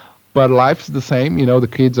stuff. But life's the same. The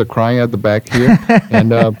kids are crying at the back here,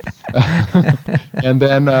 and and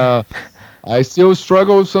then I still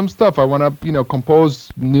struggle with some stuff. I want to compose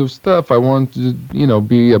new stuff. I want to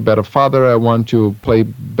be a better father. I want to play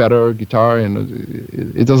better guitar, and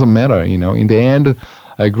it doesn't matter. In the end.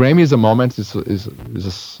 A Grammy is a moment, is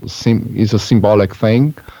a symbolic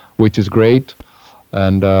thing, which is great,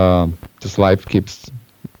 and just life keeps,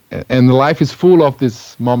 and life is full of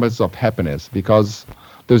these moments of happiness, because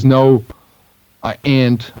there's no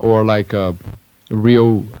end or like a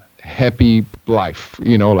real happy life,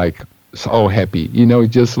 like so happy,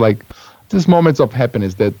 just like these moments of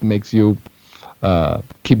happiness that makes you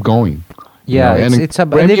keep going. Yeah, it's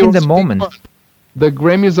about living the moment. The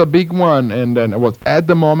Grammy is a big one, and then it was at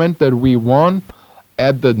the moment that we won,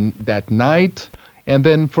 at that night, and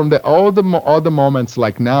then from all the moments,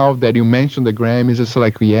 like now that you mentioned the Grammys, it's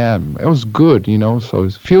like, it was good, so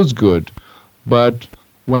it feels good. But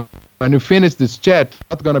when you finish this chat, it's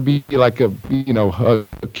not gonna be like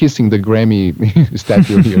kissing the Grammy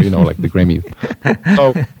statue here, like the Grammy.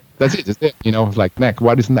 So that's it. It's like next.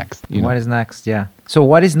 What is next? What is next? Yeah. So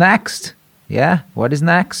what is next? Yeah. What is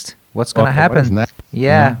next? What's going to happen? What is next?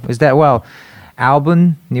 Yeah. Is that, well,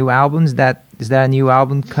 new albums? That is there a new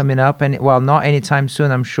album coming up? And well, not anytime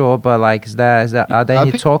soon, I'm sure. But like, are there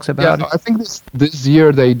any talks about it? I think this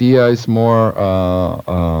year the idea is more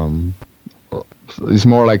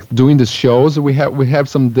like doing the shows. We have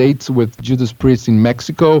some dates with Judas Priest in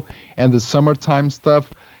Mexico and the summertime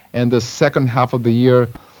stuff, and the second half of the year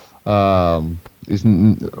is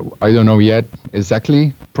I don't know yet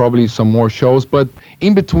exactly. Probably some more shows, but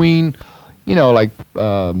in between, like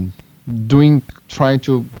trying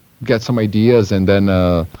to get some ideas, and then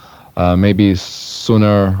maybe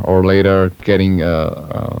sooner or later getting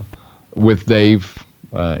with Dave.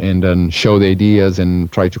 And then show the ideas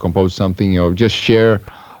and try to compose something, or just share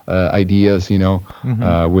ideas,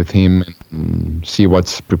 with him and see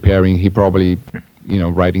what's preparing. He probably,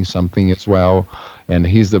 writing something as well, and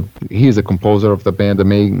he's the composer of the band,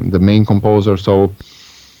 the main composer. So,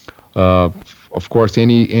 of course,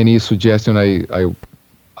 any suggestion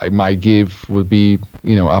I might give would be,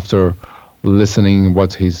 after listening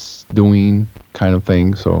what he's doing, kind of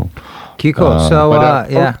thing. So. Kiko,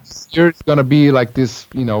 yeah. It's gonna be like this,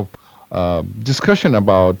 discussion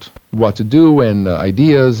about what to do and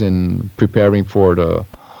ideas and preparing for the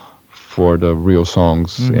real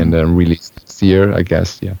songs and then release this year, I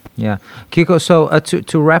guess. Yeah. Yeah, Kiko. So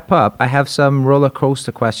to wrap up, I have some roller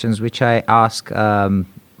coaster questions which I ask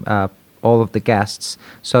all of the guests.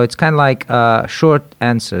 So it's kind of like short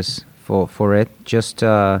answers for it. Just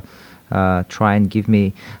try and give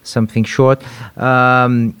me something short.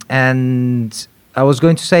 And I was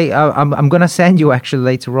going to say I'm going to send you actually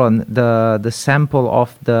later on the sample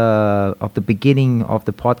of the beginning of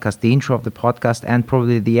the podcast, the intro of the podcast, and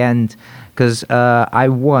probably the end, because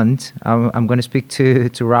I'm going to speak to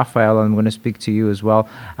Rafael, and I'm going to speak to you as well.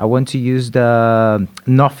 I want to use the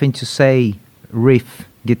Nothing to Say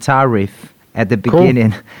guitar riff at the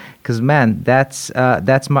beginning. Cool. Because man, that's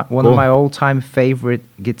one of my all-time favorite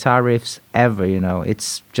guitar riffs ever.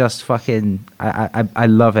 It's just fucking. I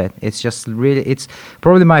love it. It's just really. It's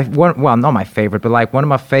probably my one. Well, not my favorite, but like one of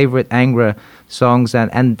my favorite Angra songs.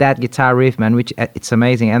 And that guitar riff, man, which it's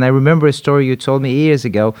amazing. And I remember a story you told me years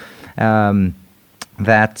ago.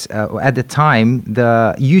 That at the time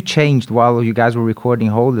you changed while you guys were recording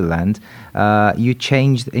Holy Land. You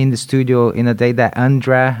changed in the studio in a day that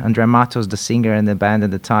Andre Matos, the singer in the band at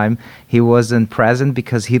the time, he wasn't present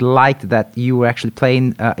because he liked that you were actually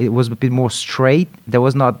playing. It was a bit more straight. There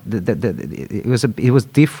was not it was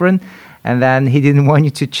different, and then he didn't want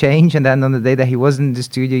you to change. And then on the day that he wasn't in the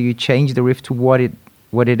studio, you changed the riff to what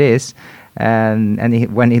it is. And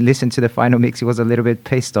when he listened to the final mix, he was a little bit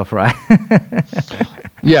pissed off, right?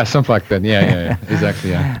 Yeah, something like that. Yeah,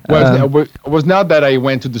 exactly. Yeah. Well, it was not that I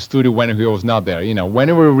went to the studio when he was not there. When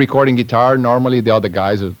we were recording guitar, normally the other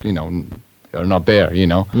guys are not there.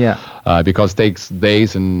 Yeah. Because it takes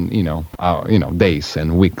days and days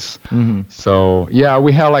and weeks. Mm-hmm. So yeah,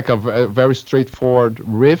 we had like a very straightforward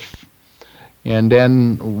riff, and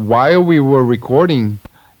then while we were recording.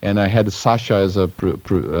 And I had Sasha as a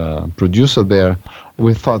producer there.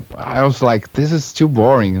 I was like, this is too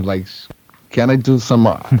boring. Like, can I do some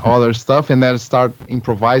other stuff? And then start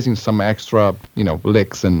improvising some extra,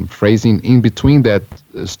 licks and phrasing in between that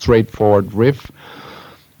straightforward riff.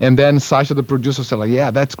 And then Sasha, the producer, said, like, yeah,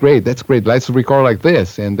 that's great. Let's record like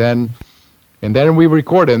this. And then we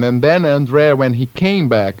recorded. And then Andre, when he came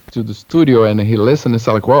back to the studio and he listened, he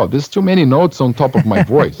said, like, wow, there's too many notes on top of my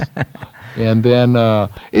voice. And then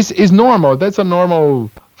it's normal. That's a normal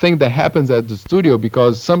thing that happens at the studio,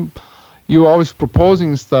 because you're always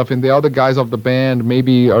proposing stuff, and the other guys of the band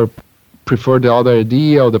maybe prefer the other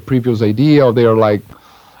idea or the previous idea, or they're like,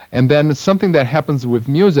 and then something that happens with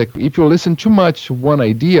music. If you listen too much one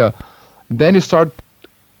idea, then you start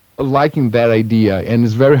liking that idea, and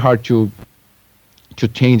it's very hard to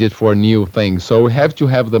change it for a new thing. So we have to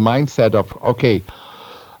have the mindset of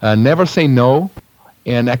never say no.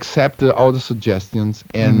 And accept all the suggestions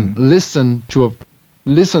and listen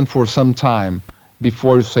for some time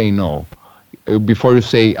before you say no, before you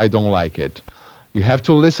say I don't like it. You have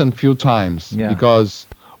to listen a few times, because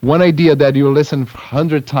one idea that you listen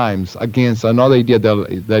 100 times against another idea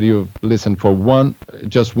that you listen for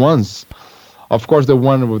just once, of course the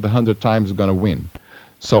one with 100 times is gonna win.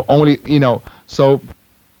 So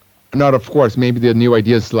not of course, maybe the new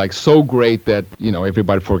idea is like so great that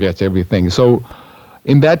everybody forgets everything. So.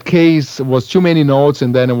 In that case, it was too many notes,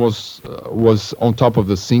 and then it was on top of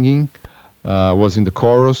the singing, was in the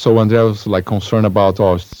chorus. So Andrea was like concerned about,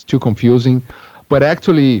 it's too confusing. But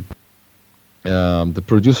actually, the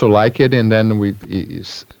producer liked it, and then we,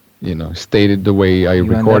 stated the way I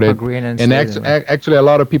recorded. And actually, a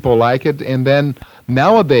lot of people like it. And then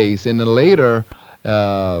nowadays, in the later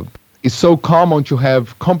it's so common to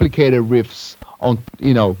have complicated riffs on,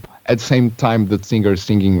 at the same time the singer is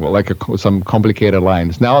singing like some complicated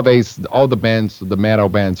lines. Nowadays, all the bands, the metal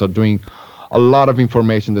bands, are doing a lot of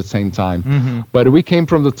information at the same time. But we came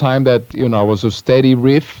from the time that, it was a steady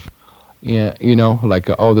riff, yeah, like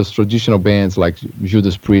all those traditional bands like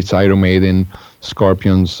Judas Priest, Iron Maiden,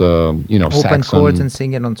 Scorpions, Open Saxon. chords and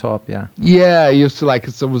singing on top, yeah. Yeah, it used to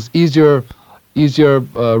it was easier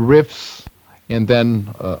riffs, and then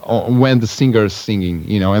when the singer is singing,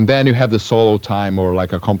 and then you have the solo time or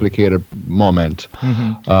like a complicated moment.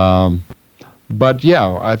 But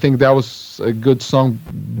yeah, I think that was a good song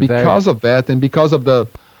because of that, and because of the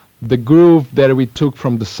groove that we took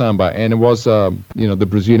from the samba, and it was the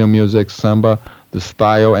Brazilian music samba, the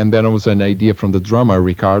style, and then it was an idea from the drummer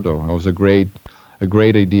Ricardo. It was a great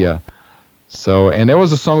idea. So, and it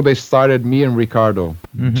was a song that started me and Ricardo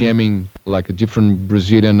jamming like different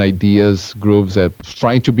Brazilian ideas, grooves, that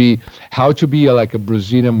trying to be like a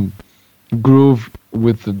Brazilian groove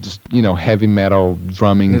with just, heavy metal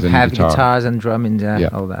drumming and heavy guitar. guitars and drumming,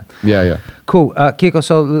 all that. Yeah. Cool, Kiko.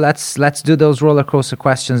 So let's do those roller coaster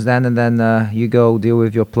questions then, and then you go deal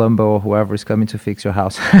with your plumber or whoever is coming to fix your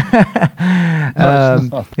house.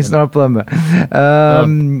 It's not a plumber.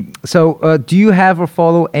 So, do you have or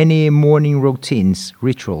follow any morning routines,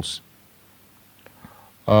 rituals?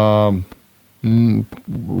 Well,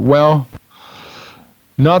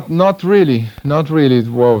 not really.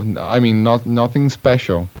 Well, I mean, nothing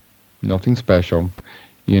special.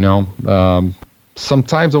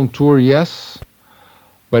 Sometimes on tour, yes,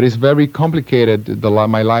 but it's very complicated.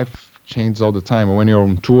 My life changes all the time. When you're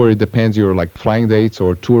on tour, it depends. You're like flying dates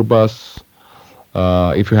or tour bus.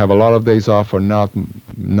 If you have a lot of days off or not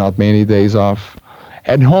many days off.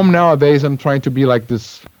 At home nowadays, I'm trying to be like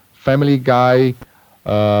this family guy,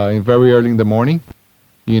 very early in the morning.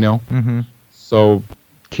 So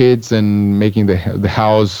kids and making the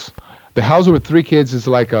house with 3 kids is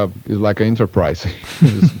like an enterprise.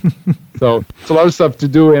 So it's a lot of stuff to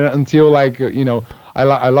do, and until I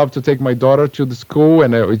love to take my daughter to the school,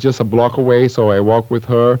 and it's just a block away, so I walk with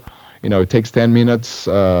her. It takes 10 minutes,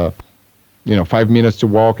 5 minutes to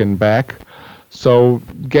walk and back. So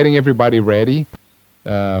getting everybody ready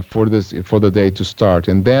for the day to start,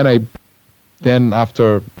 and then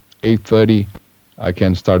after 8:30. I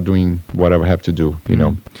can start doing whatever I have to do,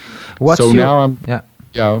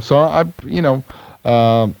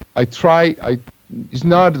 I try. It's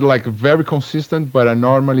not like very consistent, but I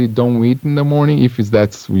normally don't eat in the morning. If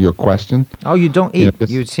that's your question. Oh, you don't eat?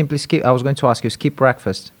 You simply skip. I was going to ask you, skip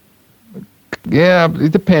breakfast. Yeah,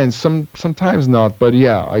 it depends. Sometimes not, but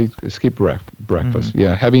yeah, I skip breakfast.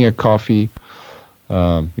 Yeah, having a coffee.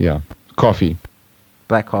 Coffee.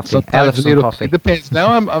 Black coffee, sometimes coffee. It depends.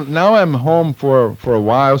 Now I'm home for a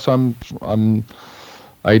while, so I'm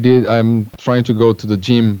trying to go to the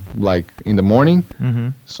gym like in the morning.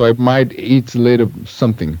 So I might eat little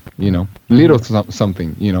something,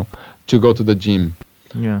 something, to go to the gym.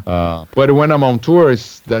 Yeah. But when I'm on tour,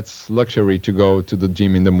 that's luxury to go to the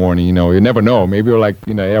gym in the morning. You never know. Maybe you're like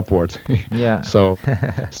in the airport. Yeah. So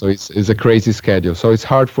it's a crazy schedule. So it's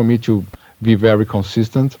hard for me to be very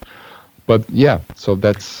consistent. But yeah, so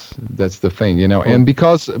that's the thing, Cool. And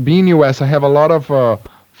because being US, I have a lot of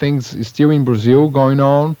things still in Brazil going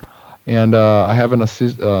on, and I have an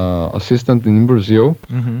assistant in Brazil.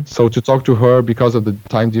 So to talk to her, because of the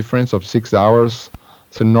time difference of 6 hours,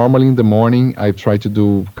 so normally in the morning I try to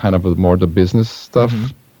do kind of more the business stuff,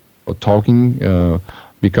 or talking,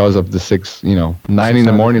 because of the 9 in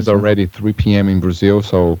the morning is already 3 p.m. in Brazil,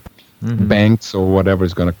 so. Banks or whatever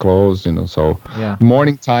is going to close, so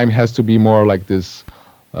morning time has to be more like this,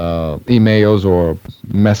 emails or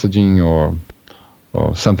messaging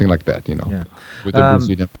or something like that, with the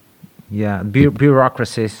Brazilian. Yeah,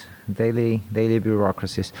 bureaucracies, daily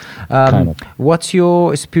bureaucracies. Kind of. What's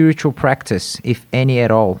your spiritual practice, if any at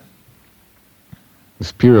all?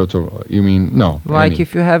 Spiritual, you mean? No. Like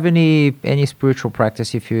if you have any spiritual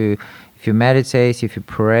practice, if you meditate, if you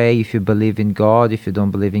pray, if you believe in God, if you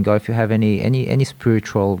don't believe in God, if you have any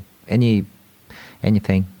spiritual,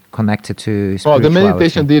 anything connected to spirituality. Well, the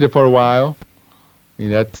meditation did it for a while.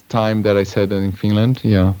 In that time that I said in Finland,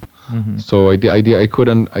 yeah. So I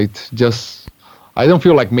don't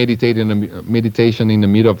feel like meditation in the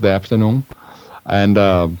middle of the afternoon, and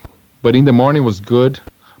but in the morning was good,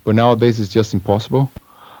 but nowadays it's just impossible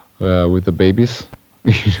with the babies.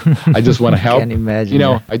 I just want to help. Can imagine.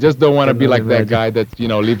 I just don't want to be like that guy that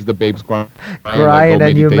leaves the babes crying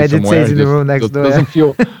and you meditate in the room next door.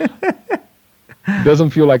 Doesn't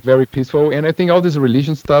feel like very peaceful. And I think all this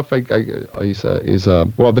religion stuff is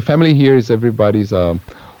the family here is everybody's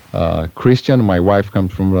Christian. My wife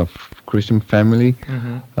comes from a Christian family.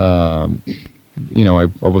 Mm-hmm.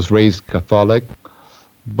 I was raised Catholic,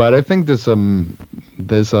 but I think there's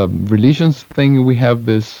a religions thing. We have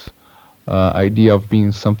this idea of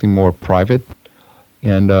being something more private,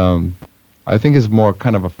 and I think it's more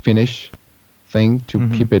kind of a Finnish thing to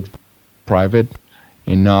keep it private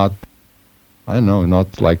and not, I don't know, not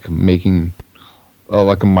like making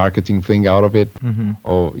like a marketing thing out of it,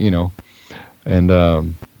 or and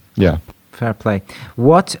yeah. Fair play.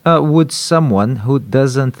 What would someone who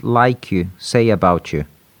doesn't like you say about you?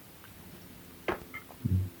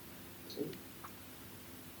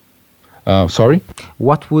 Sorry?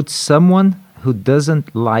 What would someone who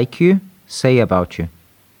doesn't like you say about you?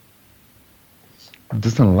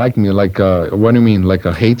 Doesn't like me, like what do you mean, like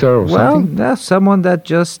a hater or something? Well, someone that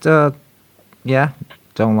just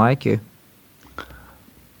don't like you.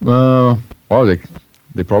 Well,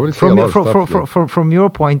 they probably say a lot of stuff. From your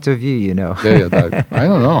point of view, you know. I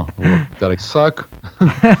don't know that I suck.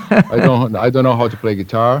 I don't know how to play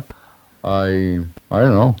guitar. I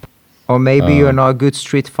don't know. Or maybe you're not a good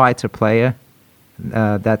Street Fighter player.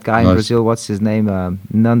 That guy in Brazil, what's his name?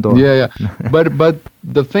 Nando. Yeah. But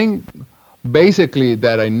the thing, basically,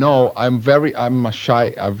 that I know, I'm very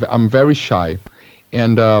shy,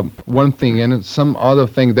 and one thing and some other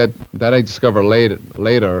thing that I discovered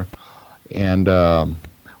later, and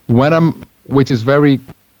which is very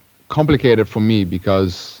complicated for me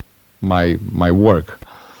because my work.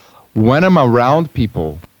 When I'm around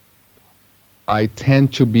people, I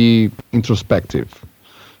tend to be introspective.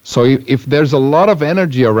 So if there's a lot of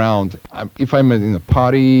energy around, if I'm in a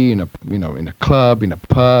party, in a club, in a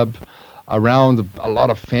pub, around a lot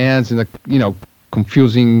of fans, in a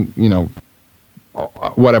confusing,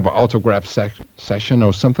 whatever autograph session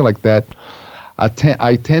or something like that,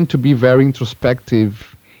 I tend to be very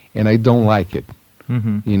introspective, and I don't like it.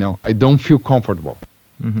 I don't feel comfortable,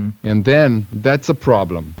 and then that's a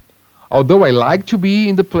problem. Although I like to be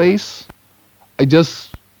in the place, I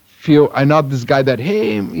just feel I'm not this guy that,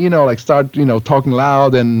 hey, start, talking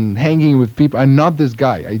loud and hanging with people. I'm not this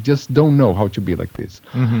guy. I just don't know how to be like this.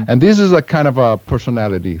 And this is a kind of a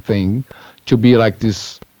personality thing, to be like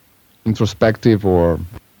this introspective or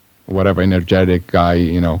whatever, energetic guy,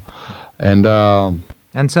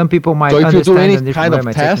 And some people might so if you do understand any in a kind different way, of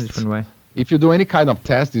might take it in a test, different way. if you do any kind of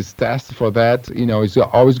test, this test for that, it's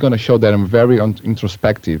always going to show that I'm very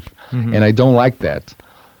introspective, and I don't like that.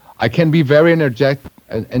 I can be very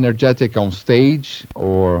energetic on stage,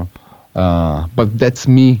 but that's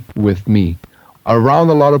me with me. Around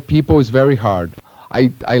a lot of people is very hard.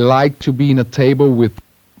 I like to be in a table with,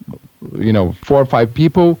 4 or 5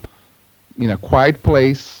 people in a quiet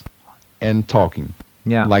place and talking,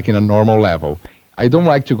 like in a normal level. I don't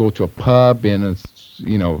like to go to a pub and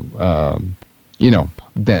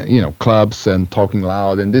clubs and talking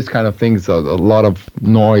loud and this kind of things. A lot of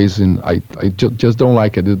noise, and I just don't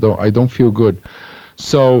like it. I don't feel good.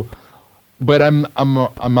 So, but I'm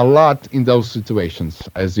a lot in those situations,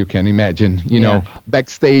 as you can imagine.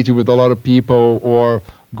 Backstage with a lot of people, or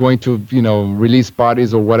going to release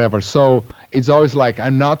parties or whatever. So it's always like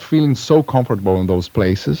I'm not feeling so comfortable in those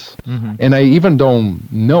places, and I even don't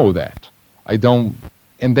know that. I don't,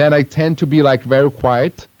 and then I tend to be like very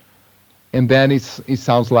quiet, and then it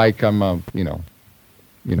sounds like I'm people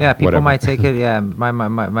whatever. Might take it. Yeah,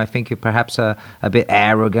 might think you're perhaps a bit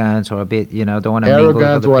arrogant, or a bit don't want to mingle with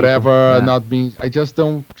other whatever. people. Not being. I just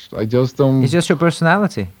don't. It's just your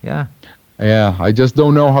personality. Yeah. Yeah, I just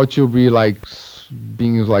don't know how to be like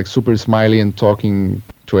being like super smiley and talking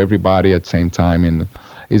to everybody at the same time, and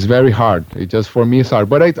it's very hard. It just, for me, it's hard.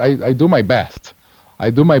 But I do my best.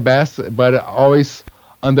 But always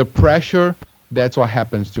under pressure. That's what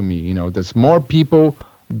happens to me. There's more people,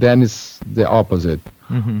 then it's the opposite.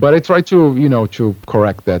 But I try to, to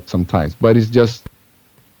correct that sometimes. But it's just,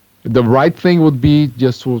 the right thing would be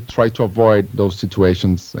just to try to avoid those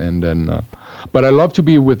situations. And then, but I love to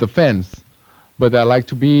be with the fans. But I like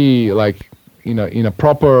to be like, in a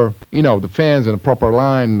proper, the fans in a proper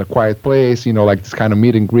line, in a quiet place, like this kind of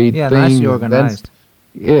meet and greet thing. Yeah, nicely organized.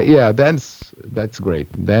 Yeah, that's great.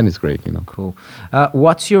 Then it's great, Cool.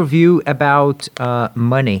 What's your view about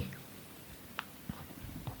money?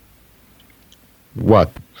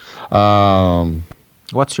 What?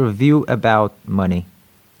 What's your view about money?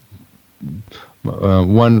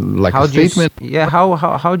 One like a statement.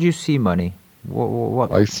 How do you see money?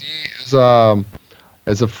 What? I see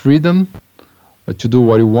as a freedom to do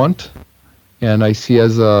what you want, and I see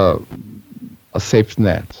as a safety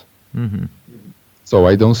net. So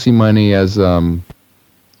I don't see money as to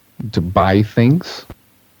buy things.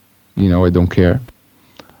 I don't care.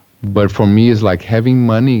 But for me, it's like having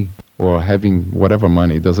money or having whatever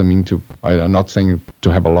money. It doesn't mean to. I'm not saying to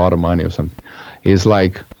have a lot of money or something. It's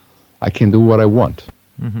like I can do what I want.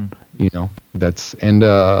 You know, that's and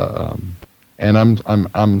I'm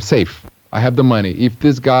safe. I have the money. If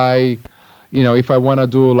this guy, you know, if I want to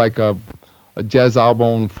do like a jazz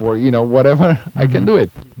album for, you know, whatever, I can do it.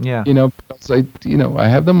 Yeah. You know, because I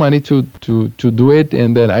have the money to do it,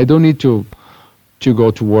 and then I don't need to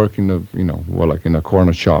go to work in like in a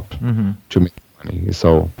corner shop to make money.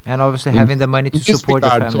 So and obviously having the money to support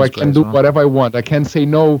your family. So I can do whatever I want. I can say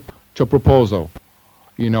no to a proposal.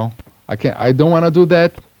 You know, I don't want to do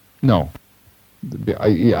that. No.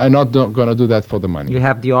 I'm not going to do that for the money. You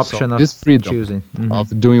have the option of this freedom choosing.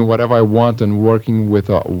 of doing whatever I want and working with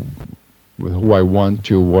who I want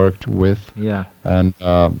to work with. Yeah. And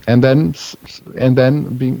then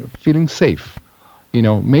feeling safe. You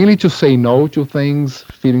know, mainly to say no to things,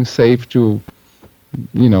 feeling safe to,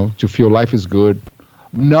 you know, to feel life is good.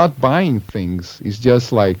 Not buying things. It's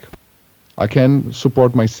just like I can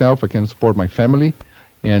support myself, I can support my family,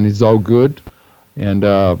 and it's all good. And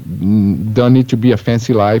don't need to be a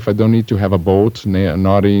fancy life. I don't need to have a boat,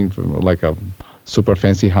 not in like a super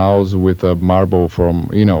fancy house with a marble from,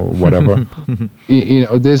 you know, whatever. You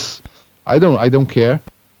know, this, I don't care.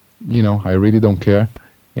 You know, I really don't care.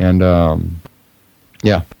 And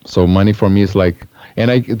yeah, so money for me is like,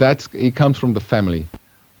 and it comes from the family.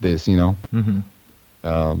 This, you know.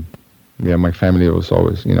 Yeah, my family was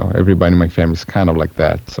always, you know, everybody in my family is kind of like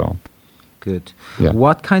that. So. Good. Yeah.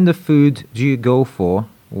 What kind of food do you go for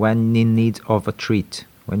when in need of a treat?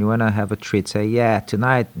 When you want to have a treat, say, yeah,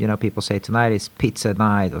 tonight, you know, people say tonight is pizza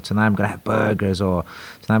night, or tonight I'm going to have burgers, or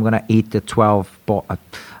tonight I'm going to eat the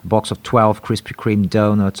box of 12 Krispy Kreme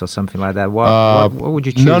donuts or something like that. What would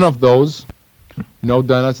you choose? None of those. No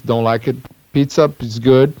donuts, don't like it. Pizza is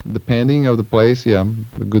good, depending of the place. Yeah,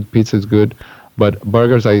 the good pizza is good. But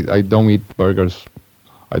burgers, I don't eat burgers.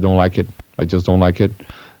 I don't like it. I just don't like it.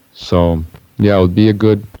 So yeah, it would be a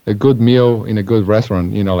good meal in a good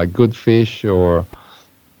restaurant, you know, like good fish, or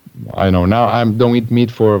I don't know. Now I don't eat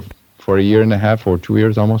meat for a year and a half or 2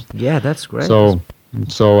 years almost. Yeah, that's great. So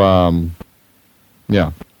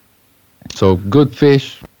yeah. So good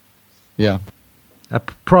fish. Yeah. A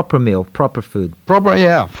proper meal, proper food.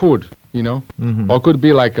 Food, you know. Or it could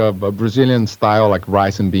be like a Brazilian style, like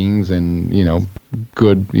rice and beans, and, you know,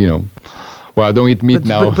 good, you know. Well, I don't eat meat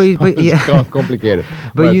now. But it's complicated.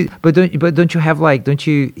 But don't you have like, don't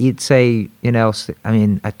you eat, say, you know, I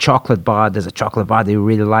mean, a chocolate bar? There's a chocolate bar that you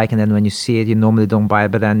really like, and then when you see it, you normally don't buy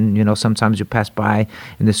it. But then, you know, sometimes you pass by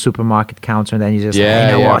in the supermarket counter, and then you just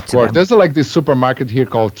say, you know what? Of course. There's like this supermarket here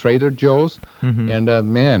called Trader Joe's, and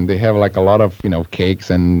man, they have like a lot of, you know, cakes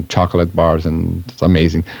and chocolate bars, and it's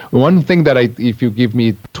amazing. One thing that if you give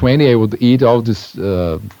me 20, I would eat all this.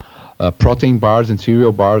 Protein bars and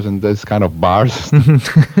cereal bars and this kind of bars. I'm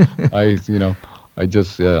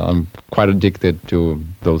quite addicted to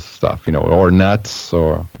those stuff, you know, or nuts,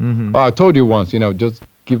 or I told you once, you know, just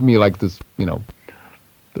give me like this, you know,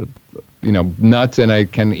 nuts, and I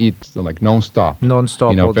can eat like non-stop, you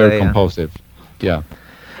know, very compulsive. Yeah.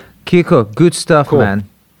 Kiko, good stuff, cool. Man.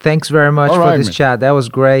 Thanks very much for this chat. That was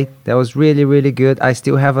great. That was really, really good. I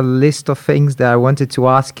still have a list of things that I wanted to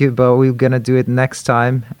ask you, but we're going to do it next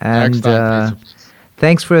time. And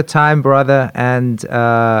thanks for your time, brother. And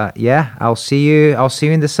yeah, I'll see you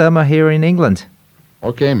in the summer here in England.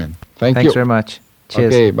 Okay, man. Thanks very much.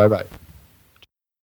 Cheers. Okay, bye-bye.